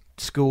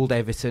schooled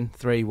Everton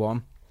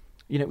 3-1.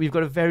 You know, we've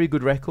got a very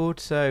good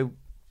record, so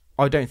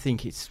I don't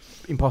think it's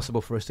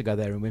impossible for us to go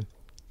there and win.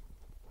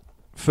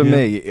 For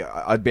me,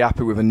 I'd be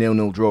happy with a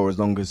 0-0 draw as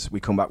long as we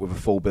come back with a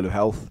full bill of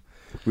health.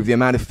 With the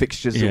amount of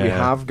fixtures that we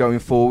have going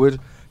forward,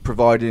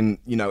 providing,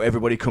 you know,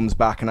 everybody comes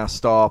back and our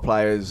star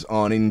players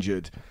aren't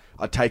injured,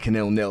 I'd take a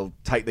 0-0,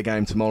 take the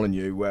game to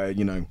Molineux where,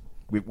 you know,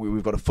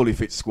 we've got a fully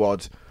fit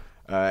squad,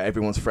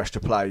 everyone's fresh to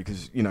play,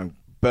 because, you know,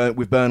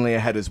 with Burnley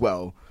ahead as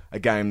well, a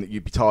game that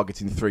you'd be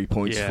targeting 3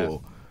 points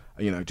for,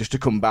 you know, just to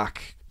come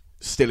back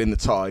still in the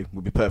tie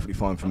would be perfectly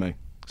fine for me.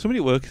 Somebody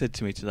at work said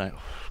to me today,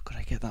 "Got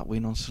to get that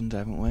win on Sunday,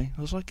 haven't we?"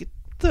 I was like,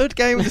 "Third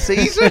game of the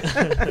season,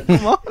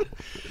 come on!"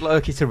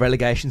 Like it's a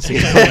relegation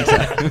season.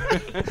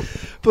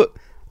 But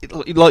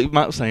like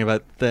Matt was saying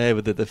about there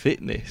with the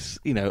fitness,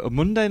 you know, a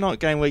Monday night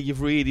game where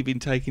you've really been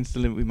taken to the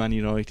limit with Man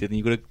United, and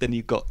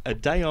you've got a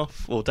day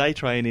off or day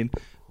training,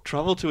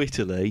 travel to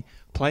Italy,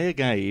 play a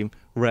game,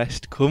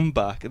 rest, come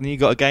back, and then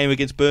you've got a game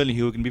against Burnley,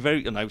 who are going to be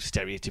very, I know,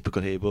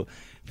 stereotypical here, but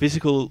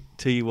physical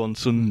to you on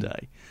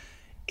Sunday.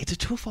 It's a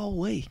tough old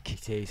week.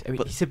 It is. I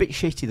mean, it's a bit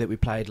shitty that we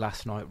played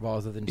last night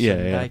rather than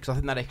Sunday, because I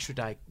think that extra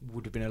day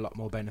would have been a lot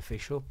more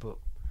beneficial, but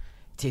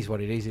it is what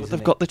it is, isn't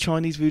They've got the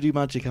Chinese voodoo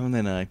magic, haven't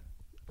they now?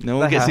 No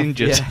one They gets have,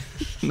 injured. yeah.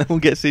 No one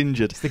gets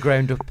injured. It's the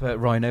ground up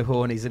rhino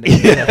horn, isn't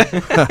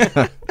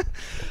it?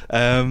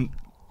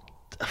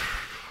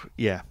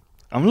 Yeah.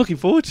 I'm looking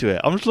forward to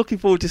it. I'm just looking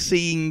forward to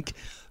seeing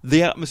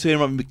the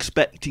atmosphere I'm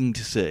expecting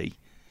to see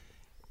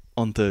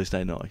on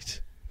Thursday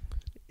night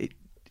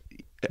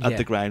at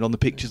the ground, on the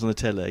pictures on the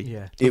telly.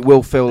 Yeah. It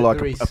will feel like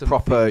There a is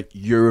proper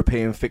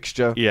European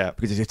fixture. Yeah.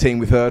 Because it's a team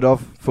we've heard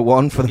of, for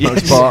the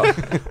most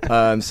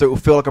part. So it will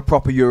feel like a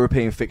proper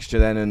European fixture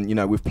then, and, you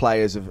know, with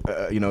players of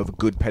of a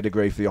good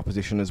pedigree for the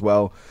opposition as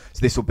well.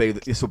 So this will be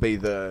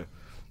the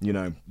you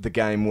know, the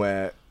game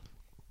where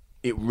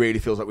it really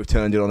feels like we've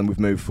turned it on and we've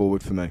moved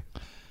forward for me.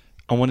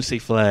 I want to see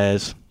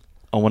flares.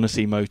 I want to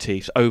see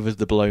motifs, over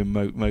the blown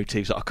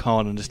motifs that I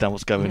can't understand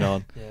what's going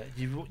on.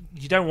 Yeah,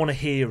 you don't want to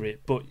hear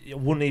it, but you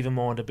wouldn't even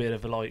mind a bit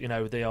of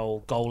the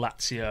old goal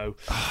Lazio.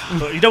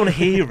 But you don't want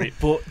to hear it,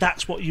 but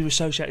that's what you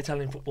associate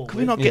Italian football Can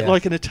with. we not get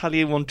like an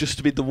Italian one just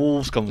to be the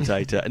Wolves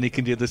commentator, and he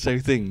can do the same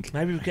thing?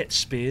 Maybe we get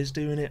Spears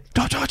doing it.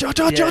 I'm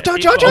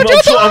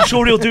I'm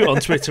sure he'll do it on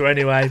Twitter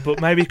anyway,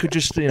 but maybe he could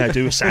just do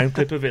a sound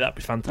clip of it. That'd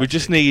be fantastic. We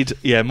just need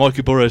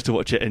Michael Burrows to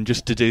watch it and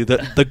just to do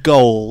the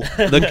goal.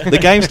 The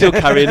game's still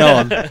carrying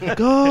on.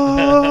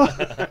 Goal!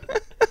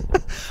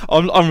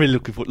 I'm really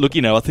looking for. Look,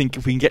 I think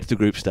if we can get to the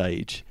group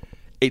stage,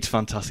 it's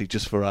fantastic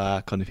just for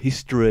our kind of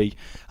history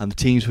and the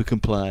teams we can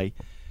play.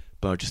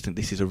 But I just think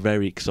this is a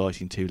very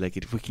exciting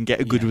two-legged. If we can get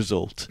a good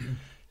result,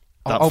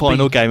 that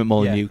final game at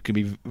Molineux can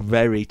be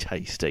very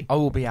tasty. I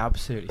will be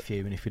absolutely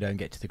fuming if we don't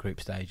get to the group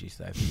stages,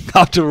 though.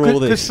 After all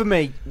this, because for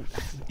me,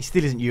 it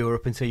still isn't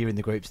Europe until you're in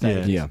the group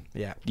stages.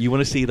 Yeah. You want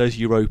to see those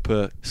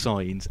Europa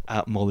signs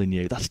at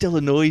Molineux. That still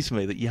annoys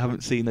me that you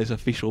haven't seen those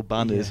official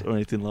banners or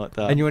anything like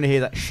that. And you want to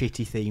hear that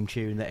shitty theme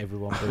tune that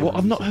everyone. Well,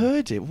 I've not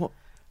heard it. What?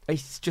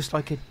 It's just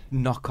like a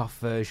knockoff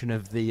version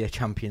of the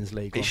Champions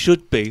League. It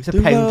should be. It's a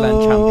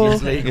Poundland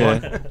Champions League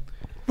one.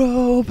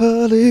 Europa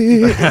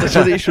League. That's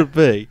what it should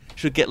be.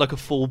 Should get like a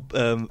full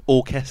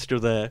orchestra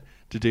there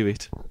to do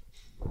it.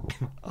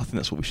 I think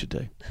that's what we should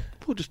do.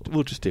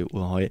 We'll just do it.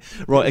 We'll hire it.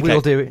 Right, okay.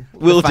 We'll do it.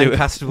 We'll do it.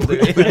 Will do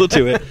it. We'll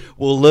do it.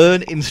 We'll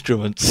learn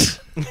instruments.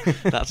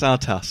 That's our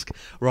task.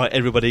 Right,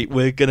 everybody.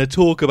 We're going to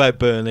talk about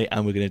Burnley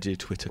and we're going to do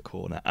Twitter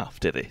Corner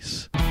after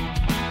this.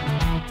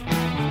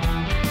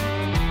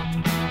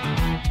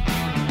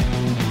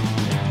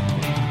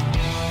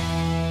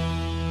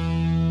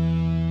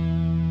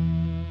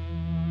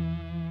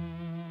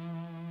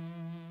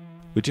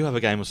 We do have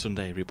a game on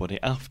Sunday, everybody,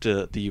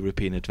 after the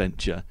European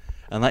adventure,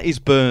 and that is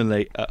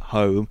Burnley at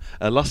home.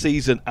 Last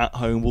season at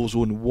home, Wolves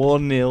won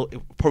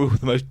 1-0, probably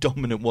the most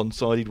dominant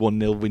one-sided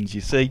 1-0 wins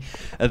you see.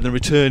 And the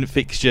return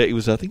fixture, I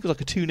think it was like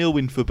a 2-0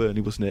 win for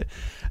Burnley, wasn't it?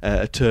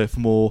 At Turf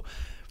Moor.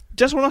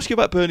 Just want to ask you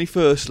about Burnley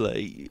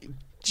firstly.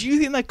 Do you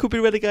think they could be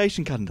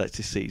relegation candidates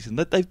this season?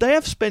 They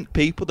have spent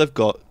people. They've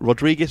got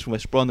Rodriguez from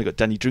West Brom, they've got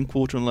Danny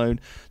Drinkwater on loan,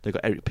 they've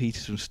got Eric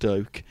Peters from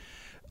Stoke.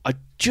 I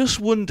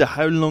just wonder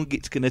how long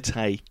it's going to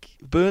take.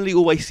 Burnley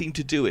always seem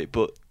to do it,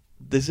 but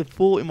there's a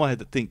thought in my head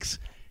that thinks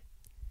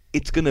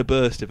it's going to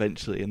burst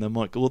eventually, and they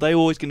might go, well, they're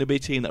always going to be a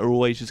team that are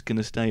always just going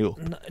to stay up.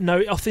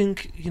 No, I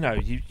think,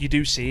 you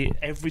do see it.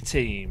 Every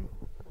team,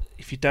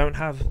 if you don't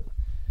have,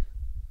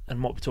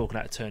 and what we're talking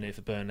about a turn here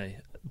for Burnley,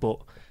 but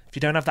if you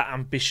don't have that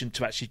ambition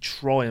to actually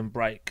try and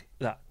break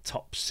that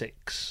top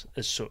six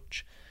as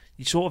such,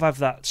 you sort of have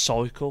that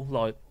cycle,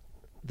 like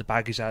the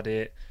Baggies had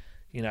it,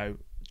 you know,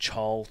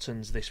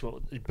 Charlton's this,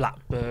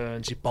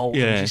 Blackburn's, your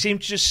Boltons. Yeah. You seem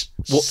to just...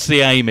 What's the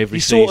aim every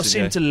season? You sort of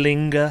seem to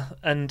linger,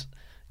 and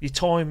your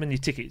time and your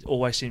ticket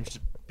always seems to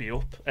be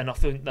up. And I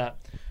think that,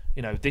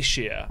 you know, this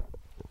year,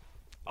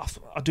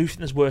 I do think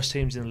there's worse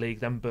teams in the league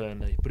than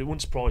Burnley, but it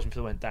wouldn't surprise me if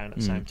they went down at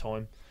the same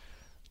time.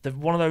 They're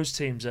one of those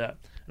teams that,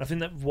 and I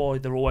think that why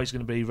they're always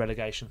going to be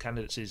relegation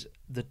candidates is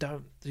they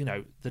don't, you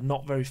know, they're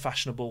not very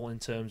fashionable in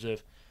terms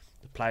of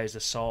the players they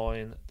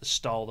sign, the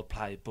style they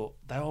play, but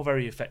they are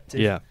very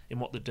effective in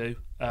what they do.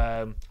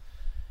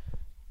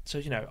 So,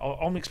 you know,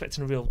 I'm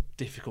expecting a real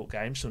difficult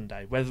game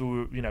Sunday. Whether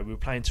we're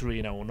playing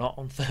Torino or not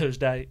on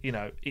Thursday, you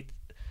know,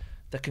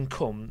 they can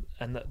come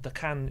and they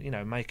can, you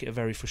know, make it a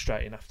very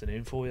frustrating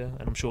afternoon for you,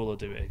 and I'm sure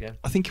they'll do it again.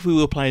 I think if we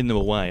were playing them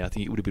away, I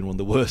think it would have been one of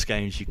the worst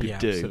games you could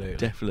do. Absolutely.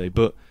 Definitely.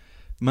 But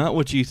Matt,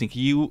 what do you think? Are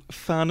you a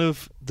fan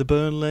of the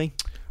Burnley?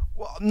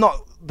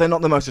 Well, they're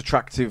not the most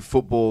attractive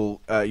football,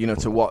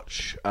 to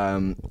watch.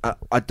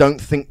 I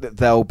don't think that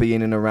they'll be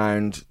in and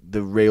around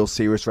the real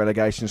serious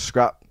relegation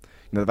scrap.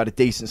 You know, they've had a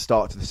decent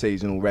start to the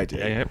season already.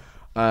 Yeah.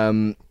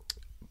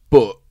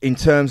 But in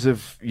terms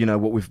of, you know,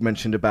 what we've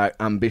mentioned about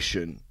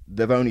ambition,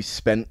 they've only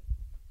spent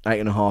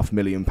 £8.5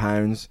 million.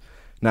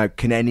 Now,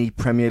 can any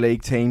Premier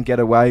League team get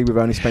away with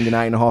only spending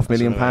 £8.5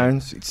 million?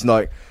 It's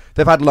like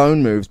they've had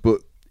loan moves,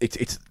 but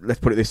it's let's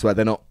put it this way: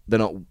 they're not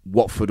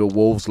Watford or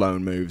Wolves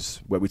loan moves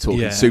where we're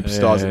talking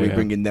superstars that we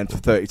bring in then for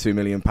 £32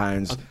 million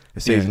a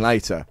season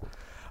later.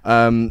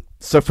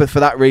 So for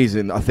that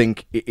reason, I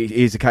think it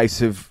is a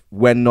case of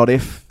when, not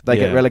if, they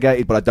get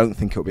relegated, but I don't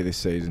think it'll be this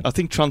season. I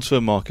think Transfer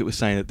Market was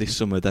saying that this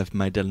summer they've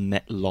made a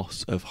net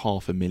loss of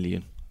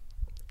 £500,000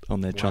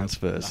 on their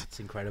transfers. That's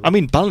incredible. I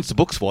mean, balance the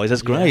books wise,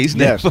 that's great,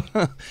 isn't it?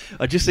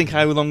 I just think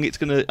how long it's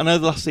going to... I know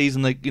the last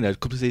season, a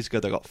couple of seasons ago,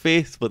 they got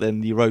 5th, but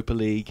then the Europa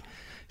League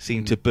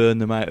seemed to burn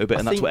them out a bit,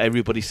 and that's what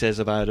everybody says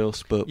about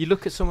us. But you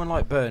look at someone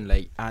like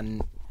Burnley,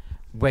 and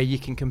where you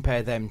can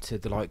compare them to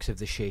the likes of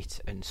the Shit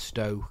and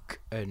Stoke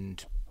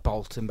and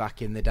Bolton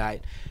back in the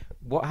day,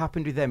 what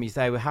happened with them is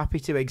they were happy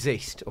to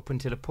exist up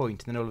until a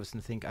point, and then all of a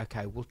sudden think,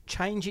 okay, we'll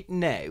change it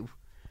now,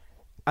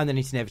 and then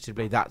it's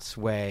inevitably that's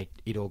where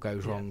it all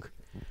goes wrong.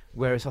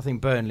 Whereas I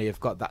think Burnley have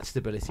got that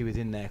stability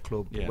within their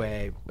club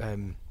where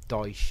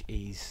Dyche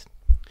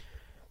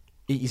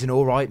he's an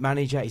alright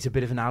manager. He's a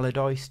bit of an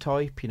Allardyce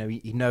type. You know,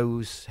 he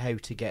knows how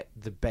to get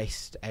the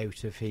best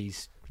out of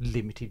his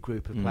limited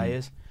group of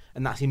players,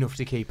 and that's enough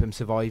to keep him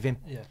surviving.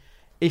 Yeah.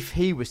 If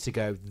he was to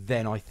go,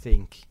 then I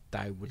think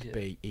they would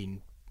be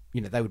in,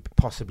 you know, they would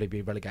possibly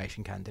be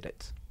relegation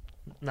candidates.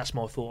 And that's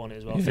my thought on it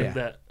as well. I think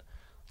that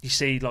you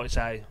see, like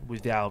say,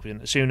 with the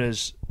Albion, as soon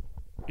as,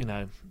 you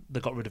know, they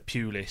got rid of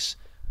Pulis,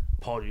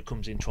 Pardew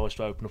comes in, tries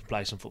to open up,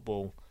 play some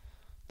football,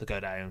 they go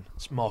down.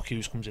 Mark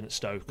Hughes comes in at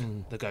Stoke,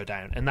 they go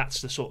down, and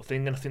that's the sort of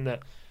thing. And I think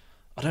that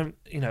I don't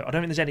think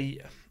there's any,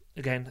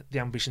 again, the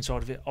ambition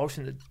side of it. I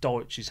think that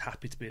Dyche is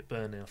happy to be at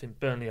Burnley. I think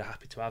Burnley are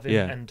happy to have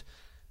him, and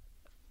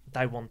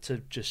they want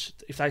to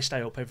just, if they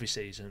stay up every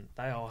season,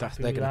 they are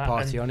happy they're with going that. to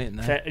party on it,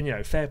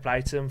 and fair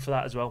play to them for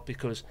that as well,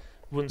 because it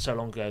wasn't so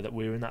long ago that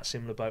we were in that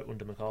similar boat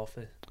under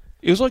McCarthy.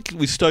 It was like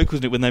with Stoke,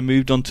 wasn't it, when they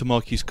moved on to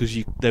Marcus because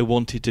they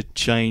wanted to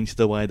change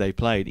the way they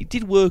played. It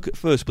did work at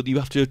first, but you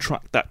have to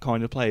attract that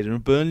kind of player.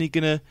 And Burnley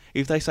gonna,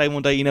 if they say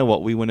one day, you know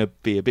what, we want to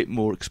be a bit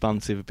more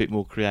expansive, a bit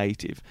more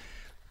creative,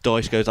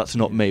 Dyche goes, that's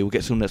not me, we'll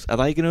get someone else. Are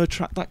they going to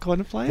attract that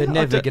kind of player? They're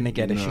never going to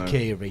get a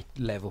Shaqiri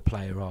level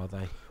player, are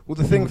they? Well,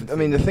 the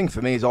thing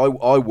for me is I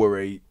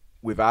worry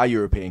with our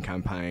European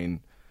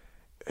campaign,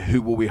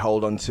 who will we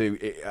hold on to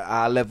at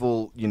our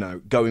level, you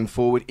know, going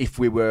forward? If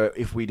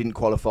we didn't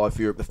qualify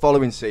for Europe the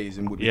following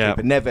season, would we keep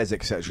a Neves,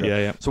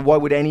 etc.? So why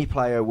would any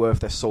player worth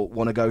their salt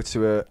want to go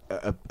to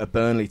a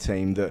Burnley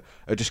team that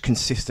are just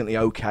consistently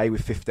okay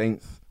with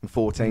 15th and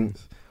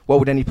 14th? Why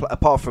would any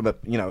apart from a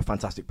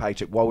fantastic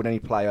paycheck, why would any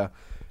player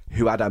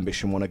who had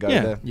ambition want to go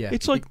there? Yeah.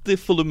 It's like the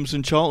Fulhams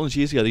and Charltons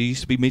years ago. They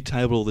used to be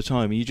mid-table all the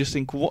time. And you just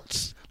think,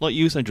 what's, like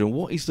you were saying, John,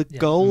 what is the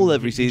goal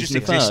every season?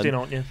 Just existing,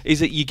 aren't you?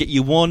 Is it you get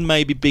your one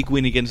maybe big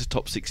win against a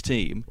top 6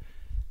 team,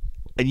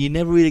 and you're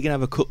never really going to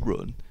have a cup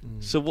run.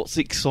 So what's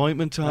the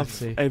excitement to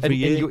have every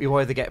year? And you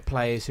either get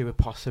players who are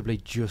possibly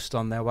just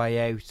on their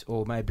way out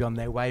or maybe on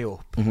their way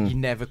up. You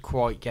never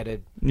quite get a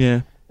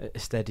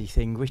steady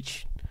thing,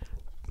 which,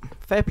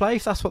 fair play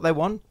if that's what they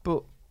want,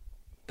 but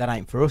that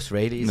ain't for us,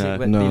 really, is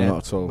it? No,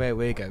 not at all. Where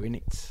we're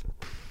going,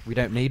 we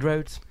don't need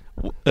roads.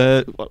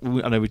 I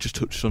know we just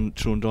touched on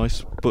Sean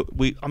Dyche, but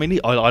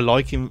I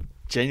like him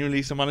genuinely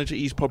as a manager.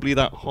 He's probably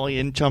that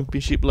high-end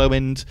Championship,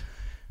 low-end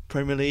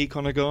Premier League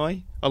kind of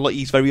guy.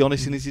 He's very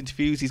honest in his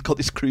interviews. He's got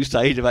this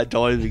crusade about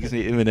diving, isn't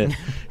he, at the minute?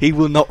 He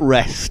will not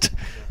rest.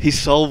 His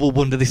soul will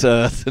wander this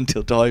earth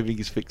until diving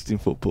is fixed in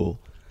football.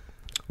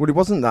 Well, it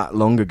wasn't that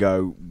long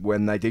ago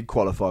when they did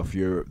qualify for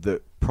Europe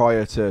that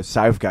prior to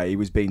Southgate, he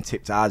was being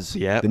tipped as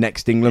the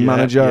next England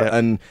manager,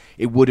 and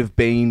it would have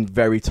been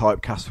very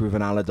typecast with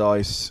an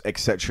Allardyce,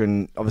 etc.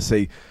 And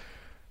obviously,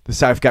 the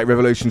Southgate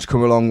Revolution's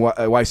come along,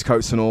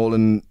 waistcoats and all,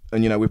 and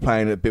we're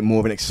playing a bit more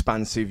of an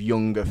expansive,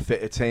 younger,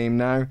 fitter team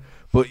now.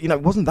 But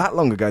it wasn't that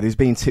long ago. He was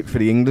being tipped for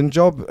the England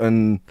job,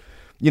 and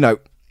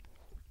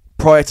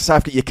prior to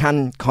Southgate, you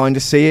can kind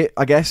of see it.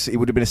 I guess it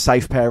would have been a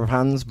safe pair of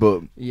hands,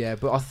 but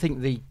but I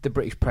think the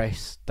British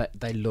press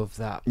they love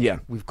that. Yeah,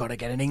 we've got to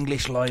get an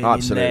English lion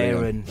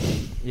Absolutely, in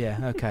there,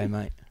 and okay,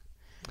 mate.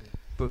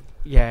 But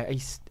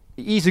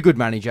he's a good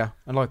manager,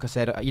 and like I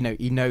said,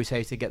 he knows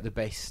how to get the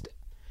best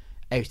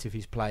out of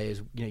his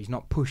players. He's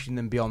not pushing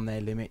them beyond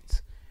their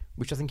limits,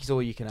 which I think is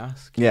all you can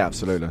ask. Yeah,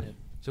 absolutely.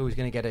 He's always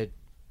going to get a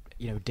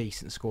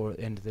decent score at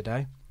the end of the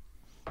day.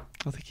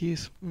 I think he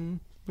is.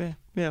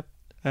 Yeah.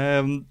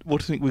 What do you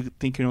think we're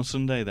thinking on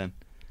Sunday then?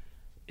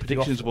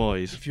 Predictions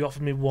wise, if you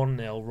offered me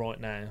 1-0 right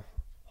now,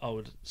 I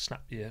would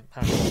snap your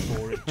hand off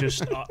for it.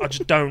 I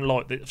just don't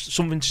like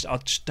I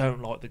just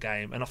don't like the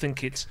game, and I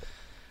think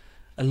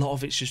a lot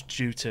of it's just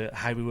due to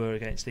how we were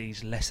against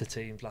these lesser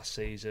teams last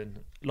season.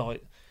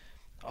 Like,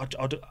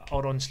 I'd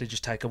honestly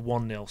just take a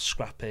 1-0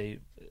 scrappy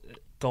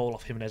goal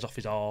off Jimenez off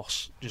his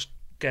arse. Just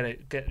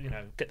get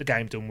the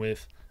game done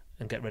with,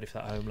 and get ready for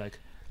that home leg.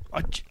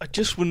 I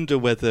just wonder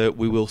whether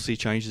we will see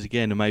changes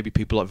again, and maybe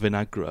people like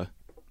Vinagre,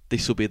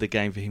 this will be the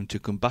game for him to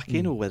come back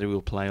in, or whether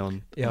we'll play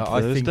on Thursday.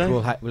 I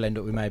think we'll end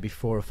up with maybe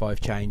 4 or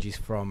 5 changes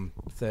from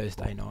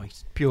Thursday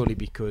night, purely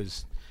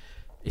because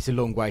it's a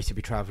long way to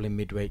be travelling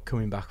midweek,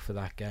 coming back for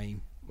that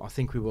game. I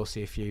think we will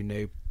see a few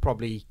new,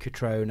 probably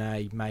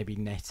Cutrone, maybe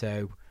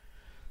Neto.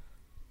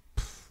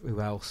 Who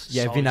else?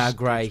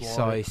 Vinagre,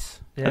 Saiss.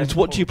 Yeah, and it's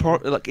what do you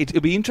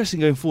it'll be interesting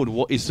going forward.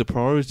 What is the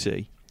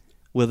priority?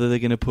 Whether they're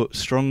going to put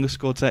stronger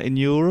squads out in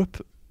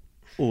Europe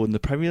or in the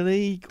Premier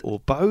League or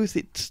both.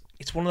 It's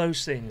one of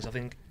those things. I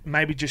think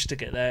maybe just to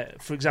get there.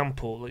 For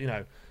example,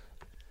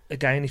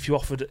 again, if you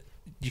offered,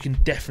 you can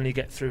definitely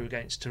get through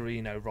against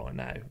Torino right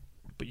now,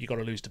 but you got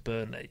to lose to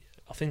Burnley.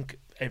 I think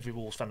every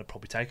Wolves fan would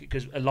probably take it,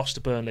 because a loss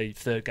to Burnley,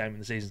 third game in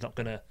the season, is not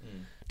going to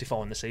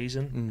define the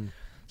season.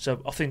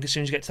 So I think as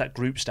soon as you get to that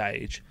group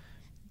stage,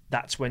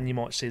 that's when you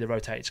might see the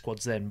rotated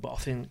squads then. But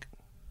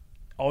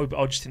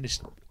I just think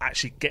this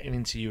actually getting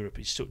into Europe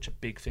is such a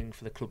big thing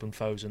for the club and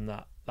foes, and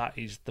that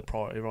is the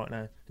priority right now.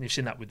 And you've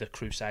seen that with the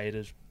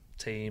Crusaders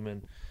team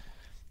and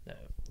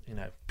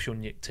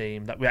Pjanic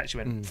team, that we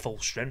actually went full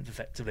strength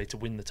effectively to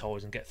win the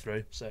ties and get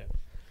through. So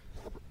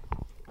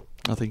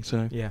I think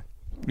so. Yeah.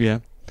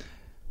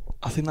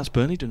 I think that's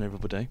Burnley done,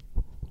 everybody.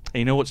 And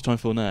you know what it's time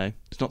for now?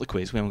 It's not the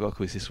quiz. We haven't got a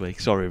quiz this week.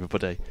 Sorry,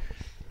 everybody.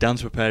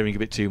 Dan's preparing a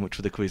bit too much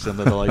for the quiz on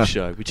the live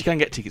show, which you can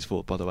get tickets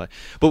for, by the way.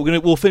 But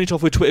we'll finish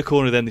off with Twitter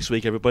Corner then this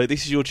week, everybody.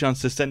 This is your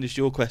chance to send us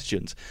your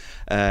questions,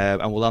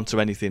 and we'll answer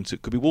anything. So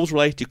it could be Wolves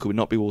related, could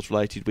not be Wolves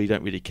related. We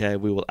don't really care.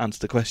 We will answer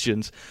the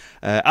questions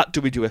at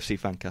WFC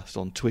Fancast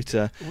on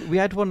Twitter. We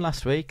had one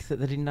last week that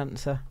they didn't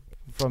answer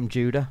from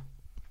Judah.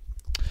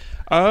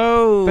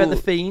 Oh, about the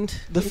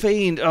Fiend. The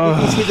Fiend.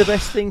 Is he the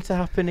best thing to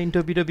happen in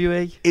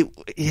WWE?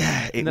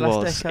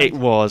 It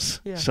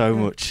was so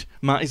much.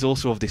 Matt is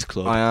also of this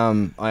club. I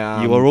am.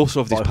 You are also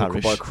of this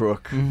parish. By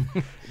crook.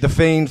 The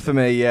Fiend for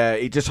me,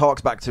 it just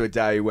harks back to a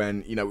day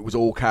when it was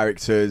all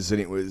characters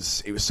and it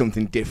was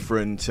something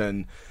different.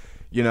 And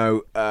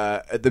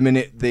at the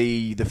minute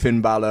the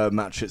Finn Balor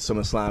match at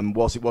SummerSlam,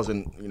 whilst it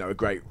wasn't a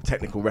great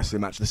technical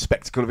wrestling match, the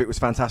spectacle of it was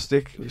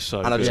fantastic. It was so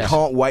and good. I just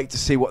can't wait to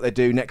see what they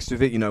do next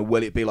with it.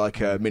 Will it be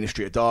like a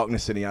Ministry of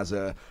Darkness and he has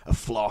a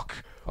flock?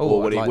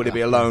 Or would it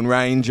be a Lone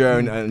Ranger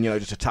and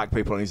just attack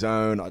people on his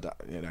own?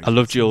 I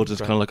love Jordan's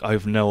kind of like, I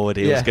have no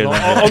idea what's going on.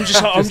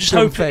 I'm just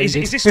hoping. Is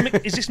this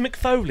Mick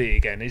Foley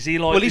again? Is he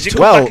like? Well, he's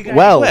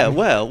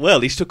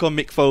took on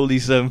Mick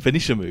Foley's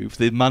finisher move,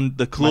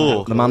 the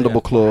claw, the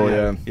mandible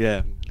claw.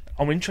 Yeah.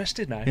 I'm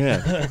interested now.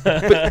 Yeah,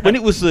 but when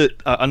it was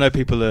I know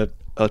people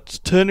are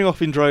turning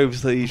off in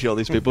droves that usually all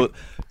these people.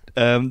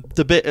 But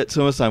the bit at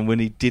SummerSlam when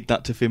he did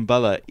that to Finn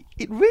Balor,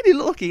 it really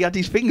looked like he had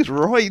his fingers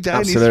right down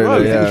his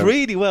throat. Yeah. It was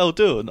really well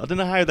done. I don't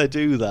know how they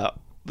do that,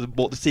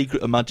 what the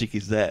secret of magic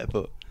is there,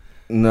 but...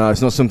 No,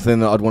 it's not something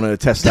that I'd want to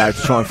test out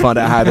to try and find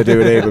out how they do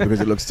it either,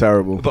 because it looks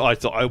terrible.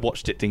 But I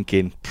watched it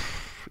thinking,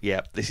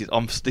 yeah, this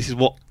is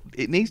what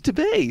it needs to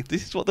be.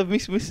 This is what they've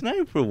missing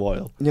out for a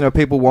while.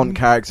 People want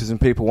characters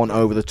and people want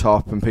over the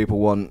top and people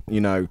want,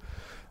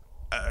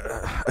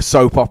 a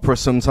soap opera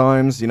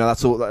sometimes.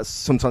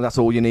 Sometimes that's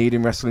all you need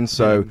in wrestling.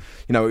 So,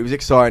 it was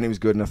exciting, it was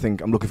good, and I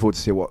think I'm looking forward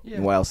to see what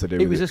else they do.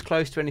 It was as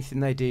close to anything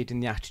they did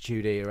in the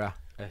Attitude Era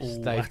as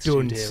they've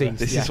done since.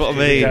 This is what I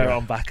mean.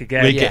 I'm back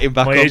again. We're getting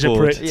back on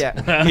board.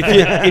 Yeah.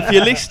 if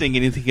you're listening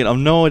and you're thinking, I've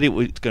no idea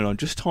what's going on,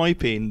 just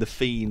type in The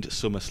Fiend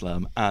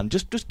SummerSlam and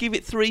just give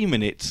it 3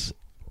 minutes.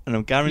 And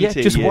I'm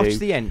guaranteeing just watch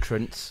the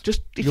entrance.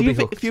 Just if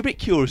you're a bit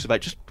curious about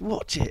it, just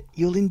watch it.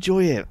 You'll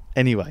enjoy it.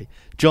 Anyway,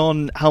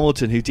 John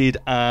Hamilton, who did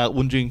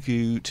Wondering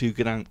Who to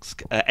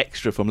Gdansk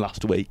extra from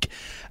last week,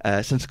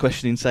 sent a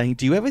question in saying,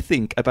 do you ever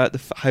think about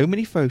how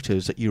many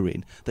photos that you're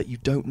in that you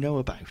don't know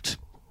about?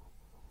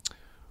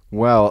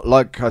 Well,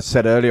 like I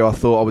said earlier, I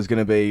thought I was going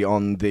to be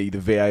on the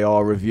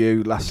VAR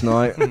review last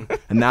night, and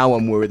now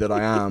I'm worried that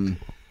I am.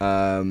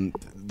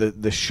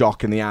 the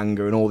shock and the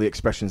anger and all the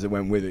expressions that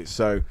went with it.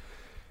 So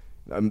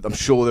I'm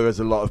sure there is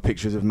a lot of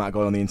pictures of Matt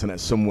Guy on the internet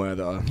somewhere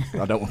that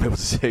I don't want people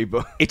to see.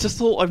 But it's a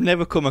thought I've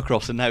never come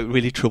across, and now it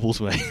really troubles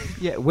me.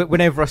 Yeah,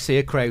 whenever I see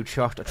a crowd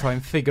shot, I try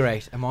and figure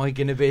out, am I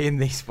going to be in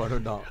this one or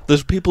not?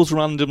 There's people's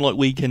random like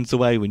weekends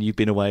away when you've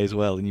been away as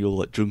well, and you're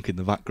like drunk in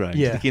the background.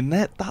 Yeah. Thinking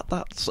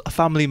that's a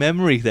family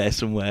memory there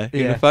somewhere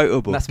in a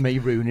photo book. That's me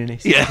ruining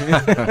it.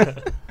 Yeah.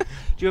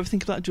 Do you ever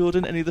think of that,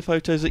 Jordan? Any of the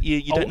photos that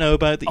you don't know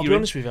about that I'll you're be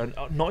honest with you,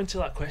 not into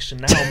that question.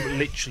 Now I'm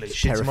literally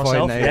shitting Terrified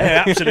myself. now.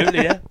 Yeah,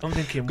 absolutely. Yeah, I'm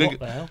thinking, what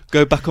the hell?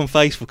 Go back on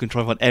Facebook and try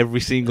and find every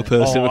single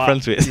person we're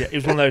friends with. Yeah, it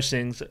was one of those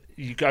things. That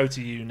you go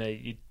to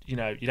uni, you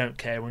don't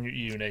care when you're at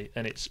uni,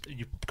 and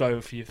you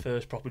go for your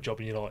first proper job,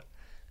 and you're like,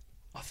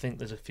 I think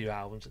there's a few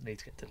albums that need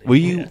to get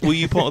deleted. Were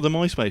you part of the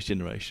MySpace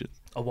generation?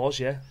 I was,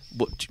 yeah.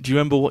 Do you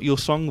remember what your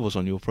song was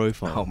on your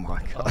profile? oh my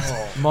god,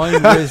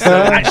 Mine was...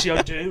 actually,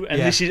 I do, and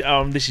Yeah.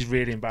 this is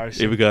really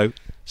embarrassing. Here we go.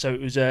 So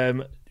it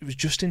was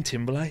Justin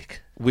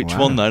Timberlake. Which Wow.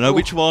 one though? No,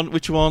 which one?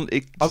 Which one?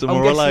 It's I'm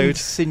more guessing allowed.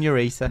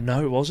 Senorita.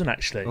 No, it wasn't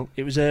actually. Oh.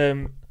 It was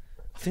I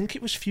think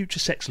it was Future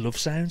Sex Love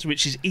Sounds,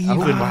 which is even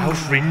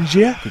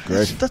cringier. good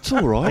grief. That's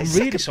all right. I'm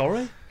really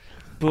sorry,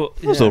 but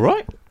It was all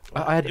right.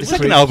 I had The the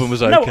second three- album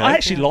was okay. No, I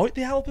actually liked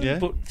the album, Yeah.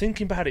 but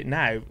thinking about it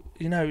now,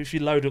 if you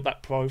load up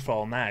that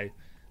profile now,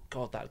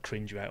 God, that'd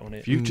cringe you out on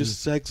it. Future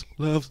sex,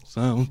 love,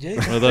 sound. Yeah,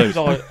 One of those.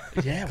 like,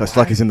 yeah, That's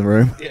like he's in the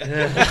room.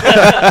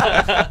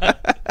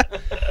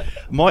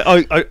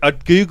 I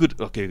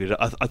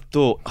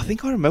googled. I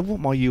think I remember what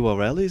my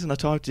URL is, and I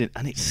typed it in,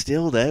 and it's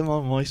still there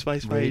on my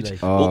MySpace page. Really?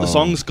 Well, the Oh.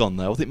 song's gone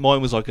though. I think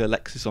mine was like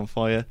Alexis on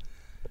Fire.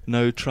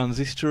 No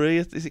Transistory,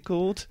 is it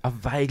called? I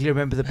vaguely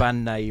remember the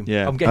band name.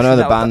 Yeah. I'm I guessing know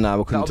the that'll- band now,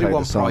 but couldn't that'll be take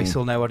one the song. price.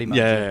 I'll know what he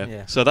Yeah.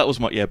 meant. So that was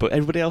my But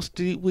everybody else,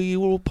 were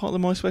you all part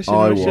of the MySpace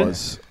I generation?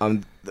 was.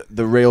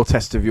 The real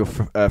test of your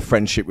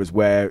friendship was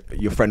where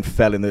your friend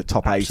fell in the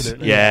top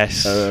Absolutely.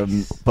 Yes.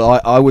 8.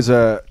 But I was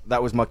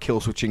that was my Kill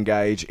Switch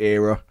Engage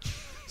era.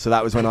 So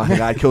that was when I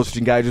think I had Kill Switch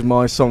Engage as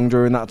my song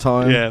during that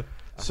time. Yeah.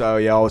 So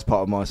yeah, I was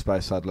part of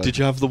MySpace, sadly. Did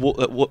you have the what?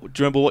 Do you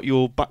remember what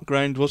your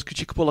background was? Could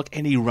you put like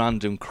any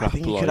random I crap?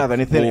 think you like could have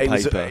anything.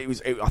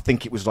 Wallpaper? I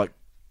think it was like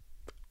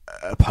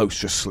a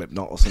poster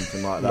Slipknot or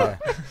something like that.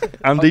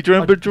 Andy, do you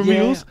remember drumming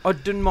yours?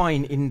 I'd done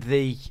mine in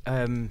the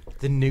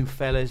New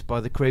Fellas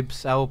by the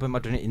Cribs album.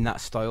 I'd done it in that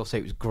style, so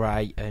it was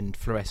grey and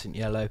fluorescent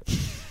yellow.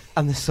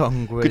 And the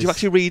song was... Could you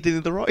actually read any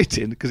of the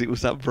writing because it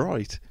was that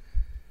bright?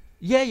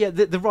 Yeah,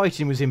 the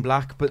writing was in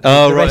black, but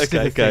Oh, the right, rest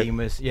okay, of the okay. theme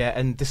was... Yeah,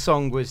 and the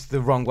song was The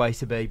Wrong Way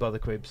to Be by the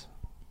Cribs.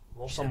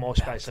 What's on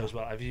MySpace as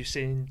well? Have you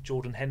seen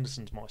Jordan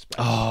Henderson's MySpace?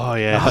 Oh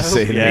yeah, I've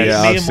seen it, Yes.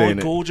 yeah. Me I've and seen my it.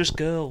 gorgeous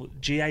girl,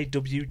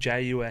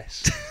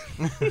 GAWJUS.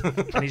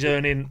 And he's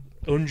earning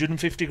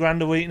 150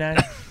 grand a week now.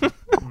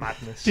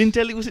 Madness.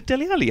 Was it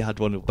Dele Alli had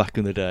one back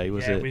in the day?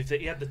 Was yeah, it?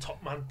 he had the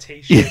Top Man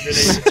T-shirt,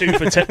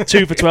 didn't he?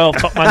 2 for 12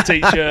 Top Man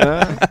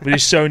T-shirt with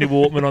his Sony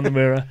Walkman on the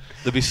mirror.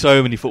 There'd be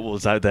so many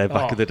footballers out there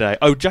back Oh. in the day.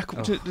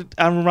 Did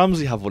Aaron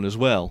Ramsey have one as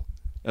well?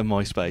 A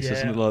MySpace or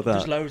something like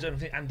There's that. loads. I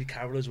think Andy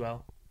Carroll as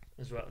well.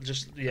 I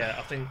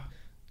think.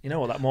 You know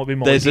what? That might be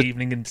my There's a-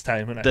 evening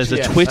entertainment. There's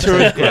actually. a Twitter.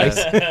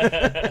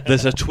 That's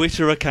There's a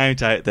Twitter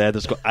account out there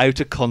that's got out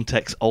of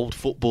context old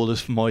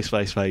footballers from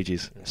MySpace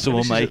pages.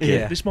 Someone make it.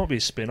 Yeah. This might be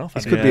a spin-off.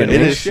 This actually. could be a it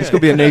niche. is, This yeah.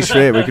 could be a niche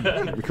here. We could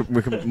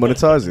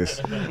monetize this.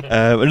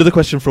 Another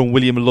question from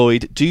William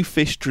Lloyd: do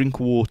fish drink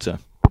water?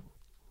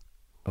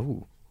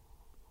 Oh.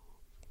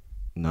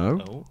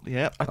 No, Oh,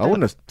 yeah. I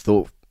wouldn't have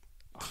thought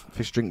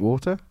fish drink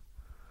water.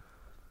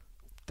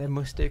 They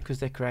must do, because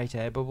they create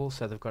air bubbles,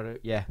 so they've got to...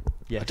 Yeah,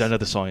 yes. I don't know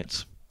the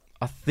science.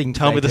 I think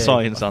Tell they me the do.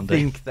 science, I Andy.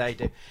 think they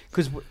do.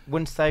 Because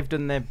once they've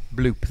done their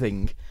bloop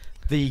thing,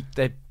 they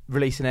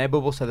release an air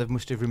bubble, so they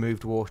must have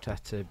removed water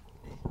to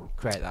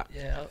create that.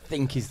 Yeah, I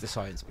think is the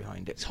science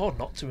behind it. it's hard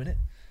not to, innit?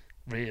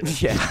 Really.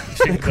 Yeah,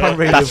 Think can't about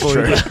really That's avoid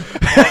true.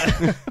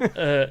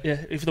 it.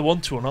 yeah, if they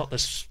want to or not, they're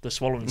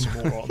swallowing some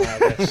more right now, I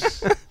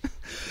guess.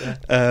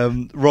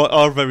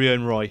 Our very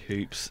own Rye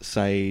Hoops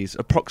says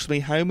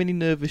approximately how many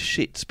nervous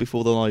shits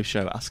before the live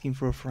show? Asking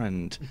for a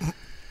friend.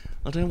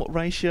 I don't know what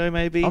ratio,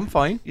 maybe. I'm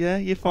fine. Yeah,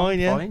 you're fine. I'm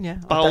yeah. fine, yeah.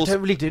 I Bowels-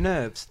 don't really do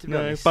nerves, to be No,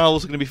 honest.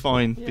 bowels are going to be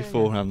fine Yeah,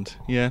 beforehand.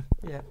 Yeah.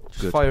 Yeah,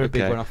 just Good, fire a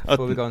big okay. one off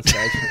before we go on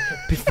stage.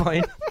 Be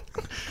fine.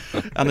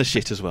 And the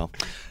shit as well.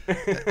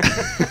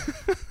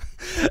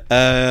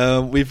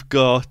 We've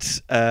got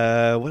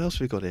what else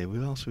have we got here?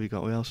 What else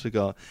have we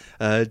got?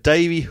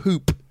 Davey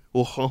Hoop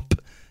or Hop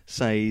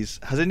says,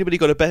 has anybody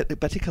got a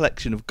better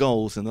collection of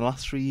goals in the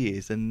last 3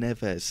 years than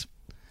Neves? Has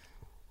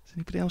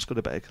anybody else got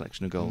a better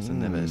collection of goals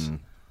than Neves?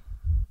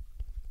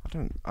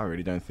 I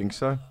really don't think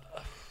so.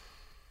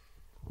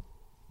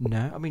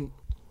 No, I mean,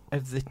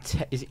 of the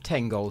is it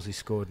 10 goals he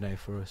scored now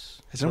for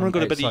us? Has anyone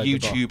got a better Outside the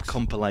YouTube box?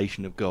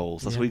 compilation of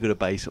goals? That's Yeah. what you've got to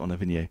base it on,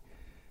 haven't you?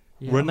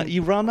 Yeah, I mean,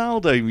 You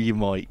Ronaldo, you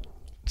might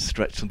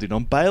stretch something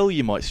on. Bale,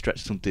 you might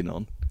stretch something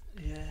on.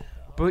 Yeah.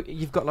 but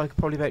you've got like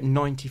probably about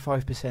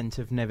 95%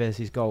 of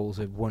Neves' goals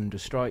are wonder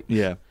strikes.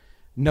 Yeah.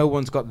 No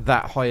one's got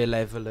that higher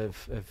level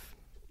of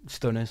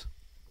stunners.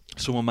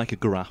 Someone make a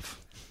graph.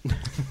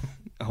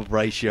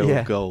 ratio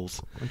of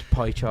goals. And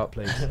pie chart,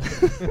 please.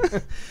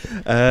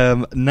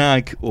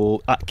 Nag or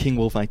at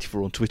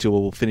KingWolf84 on Twitter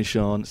will finish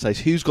on says,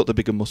 who's got the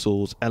bigger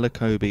muscles,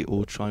 Elokobi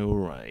or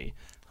Traore?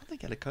 I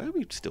think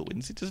Elokobi still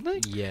wins it,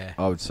 doesn't he? Yeah,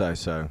 I would say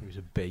so. he was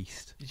a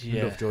beast.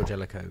 Yeah. Love George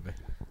Elokobi.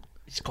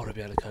 It's got to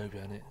be Elokobi,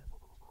 hasn't it?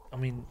 I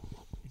mean,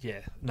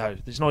 yeah, no,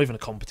 there's not even a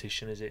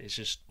competition, is it? It's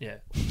just, yeah,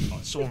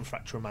 like someone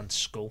fracture a man's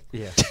skull.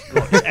 Yeah,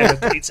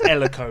 It's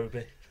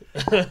Elokobi.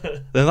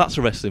 Then that's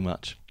a wrestling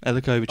match.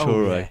 Elokobi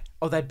Traore.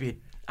 Oh, they'd be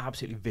an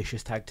absolutely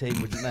vicious tag team,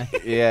 wouldn't they?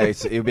 Yeah,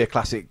 it would be a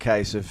classic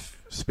case of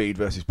speed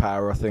versus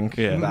power, I think.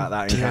 Yeah.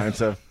 That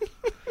encounter.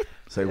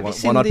 So Have you one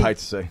seen I'd the- pay to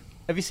see.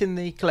 Have you seen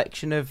the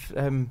collection of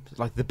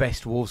like the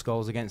best Wolves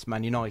goals against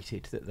Man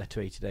United that they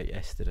tweeted out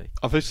yesterday?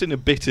 I've seen a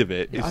bit of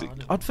it. Yeah,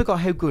 I'd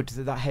forgot how good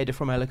that header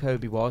from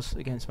Elokobi was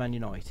against Man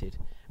United.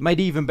 Made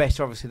even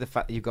better, obviously, the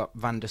fact that you've got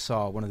Van der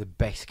Sar, one of the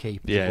best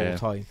keepers of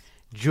all time,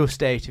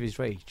 just out of his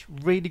reach.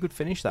 Really good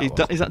finish, that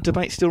was. Is that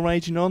debate still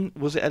raging on?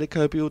 Was it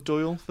Elokobi or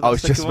Doyle? For that I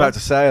was just about to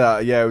say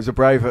that. Yeah, it was a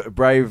brave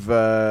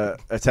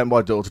attempt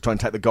by Doyle to try and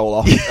take the goal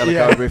off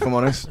Elokobi, if I'm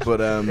honest.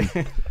 But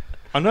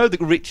I know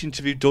that Rich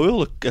interviewed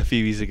Doyle a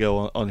few years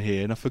ago on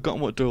here, and I've forgotten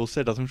what Doyle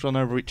said. I'm trying to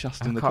know Rich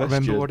asked him the question. I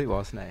can't remember what it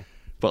was now.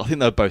 But I think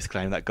they both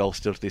claim that goal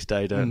still to this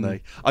day, don't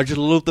they? I just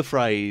love the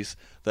phrase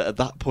that at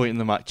that point in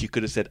the match you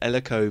could have said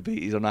Elokobi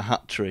is on a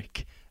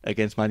hat-trick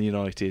against Man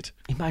United.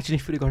 Imagine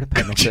if we'd have got a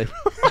penalty.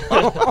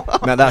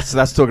 now that's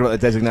talking about the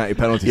designated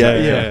penalty.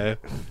 Yeah.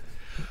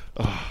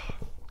 Oh,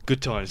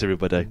 good times,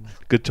 everybody.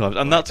 Good times.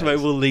 And that's where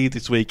we'll leave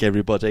this week,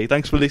 everybody.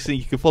 Thanks for listening.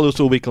 You can follow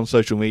us all week on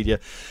social media.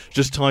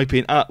 Just type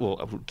in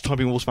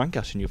Wolves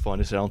Fancast and you'll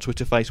find us there on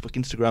Twitter, Facebook,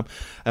 Instagram,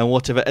 and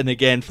whatever. And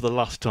again, for the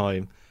last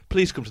time,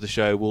 please come to the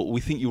show.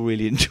 We think you'll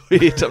really enjoy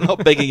it. I'm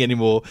not begging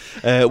anymore.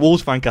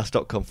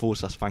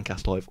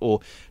 wolvesfancast.com/fancast live or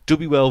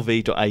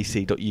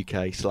wlv.ac.uk/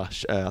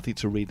 I think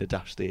it's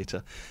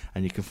Arena-Theatre,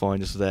 and you can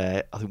find us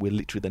there. I think we're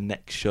literally the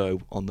next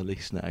show on the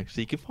list now, so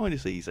you can find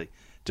us easy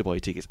to buy your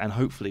tickets, and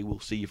hopefully we'll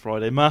see you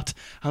Friday. Matt,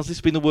 has this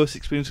been the worst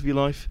experience of your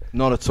life?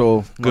 Not at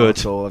all. Good. Not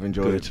at all. I've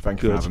enjoyed it.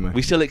 Thank you for having me.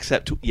 We still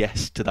accept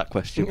yes to that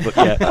question, but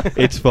yeah,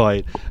 it's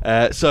fine.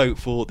 So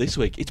for this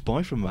week, it's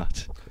bye from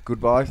Matt.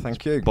 Goodbye.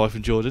 Thank you. Bye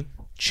from Jordan.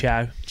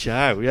 Ciao.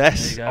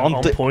 Yes.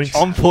 On point.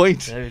 On point.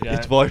 There we go.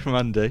 It's bye from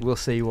Andy. We'll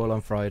see you all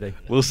on Friday.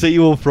 We'll see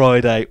you on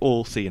Friday,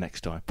 or see you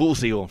next time. But we'll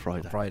see you on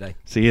Friday. Friday.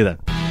 See you then.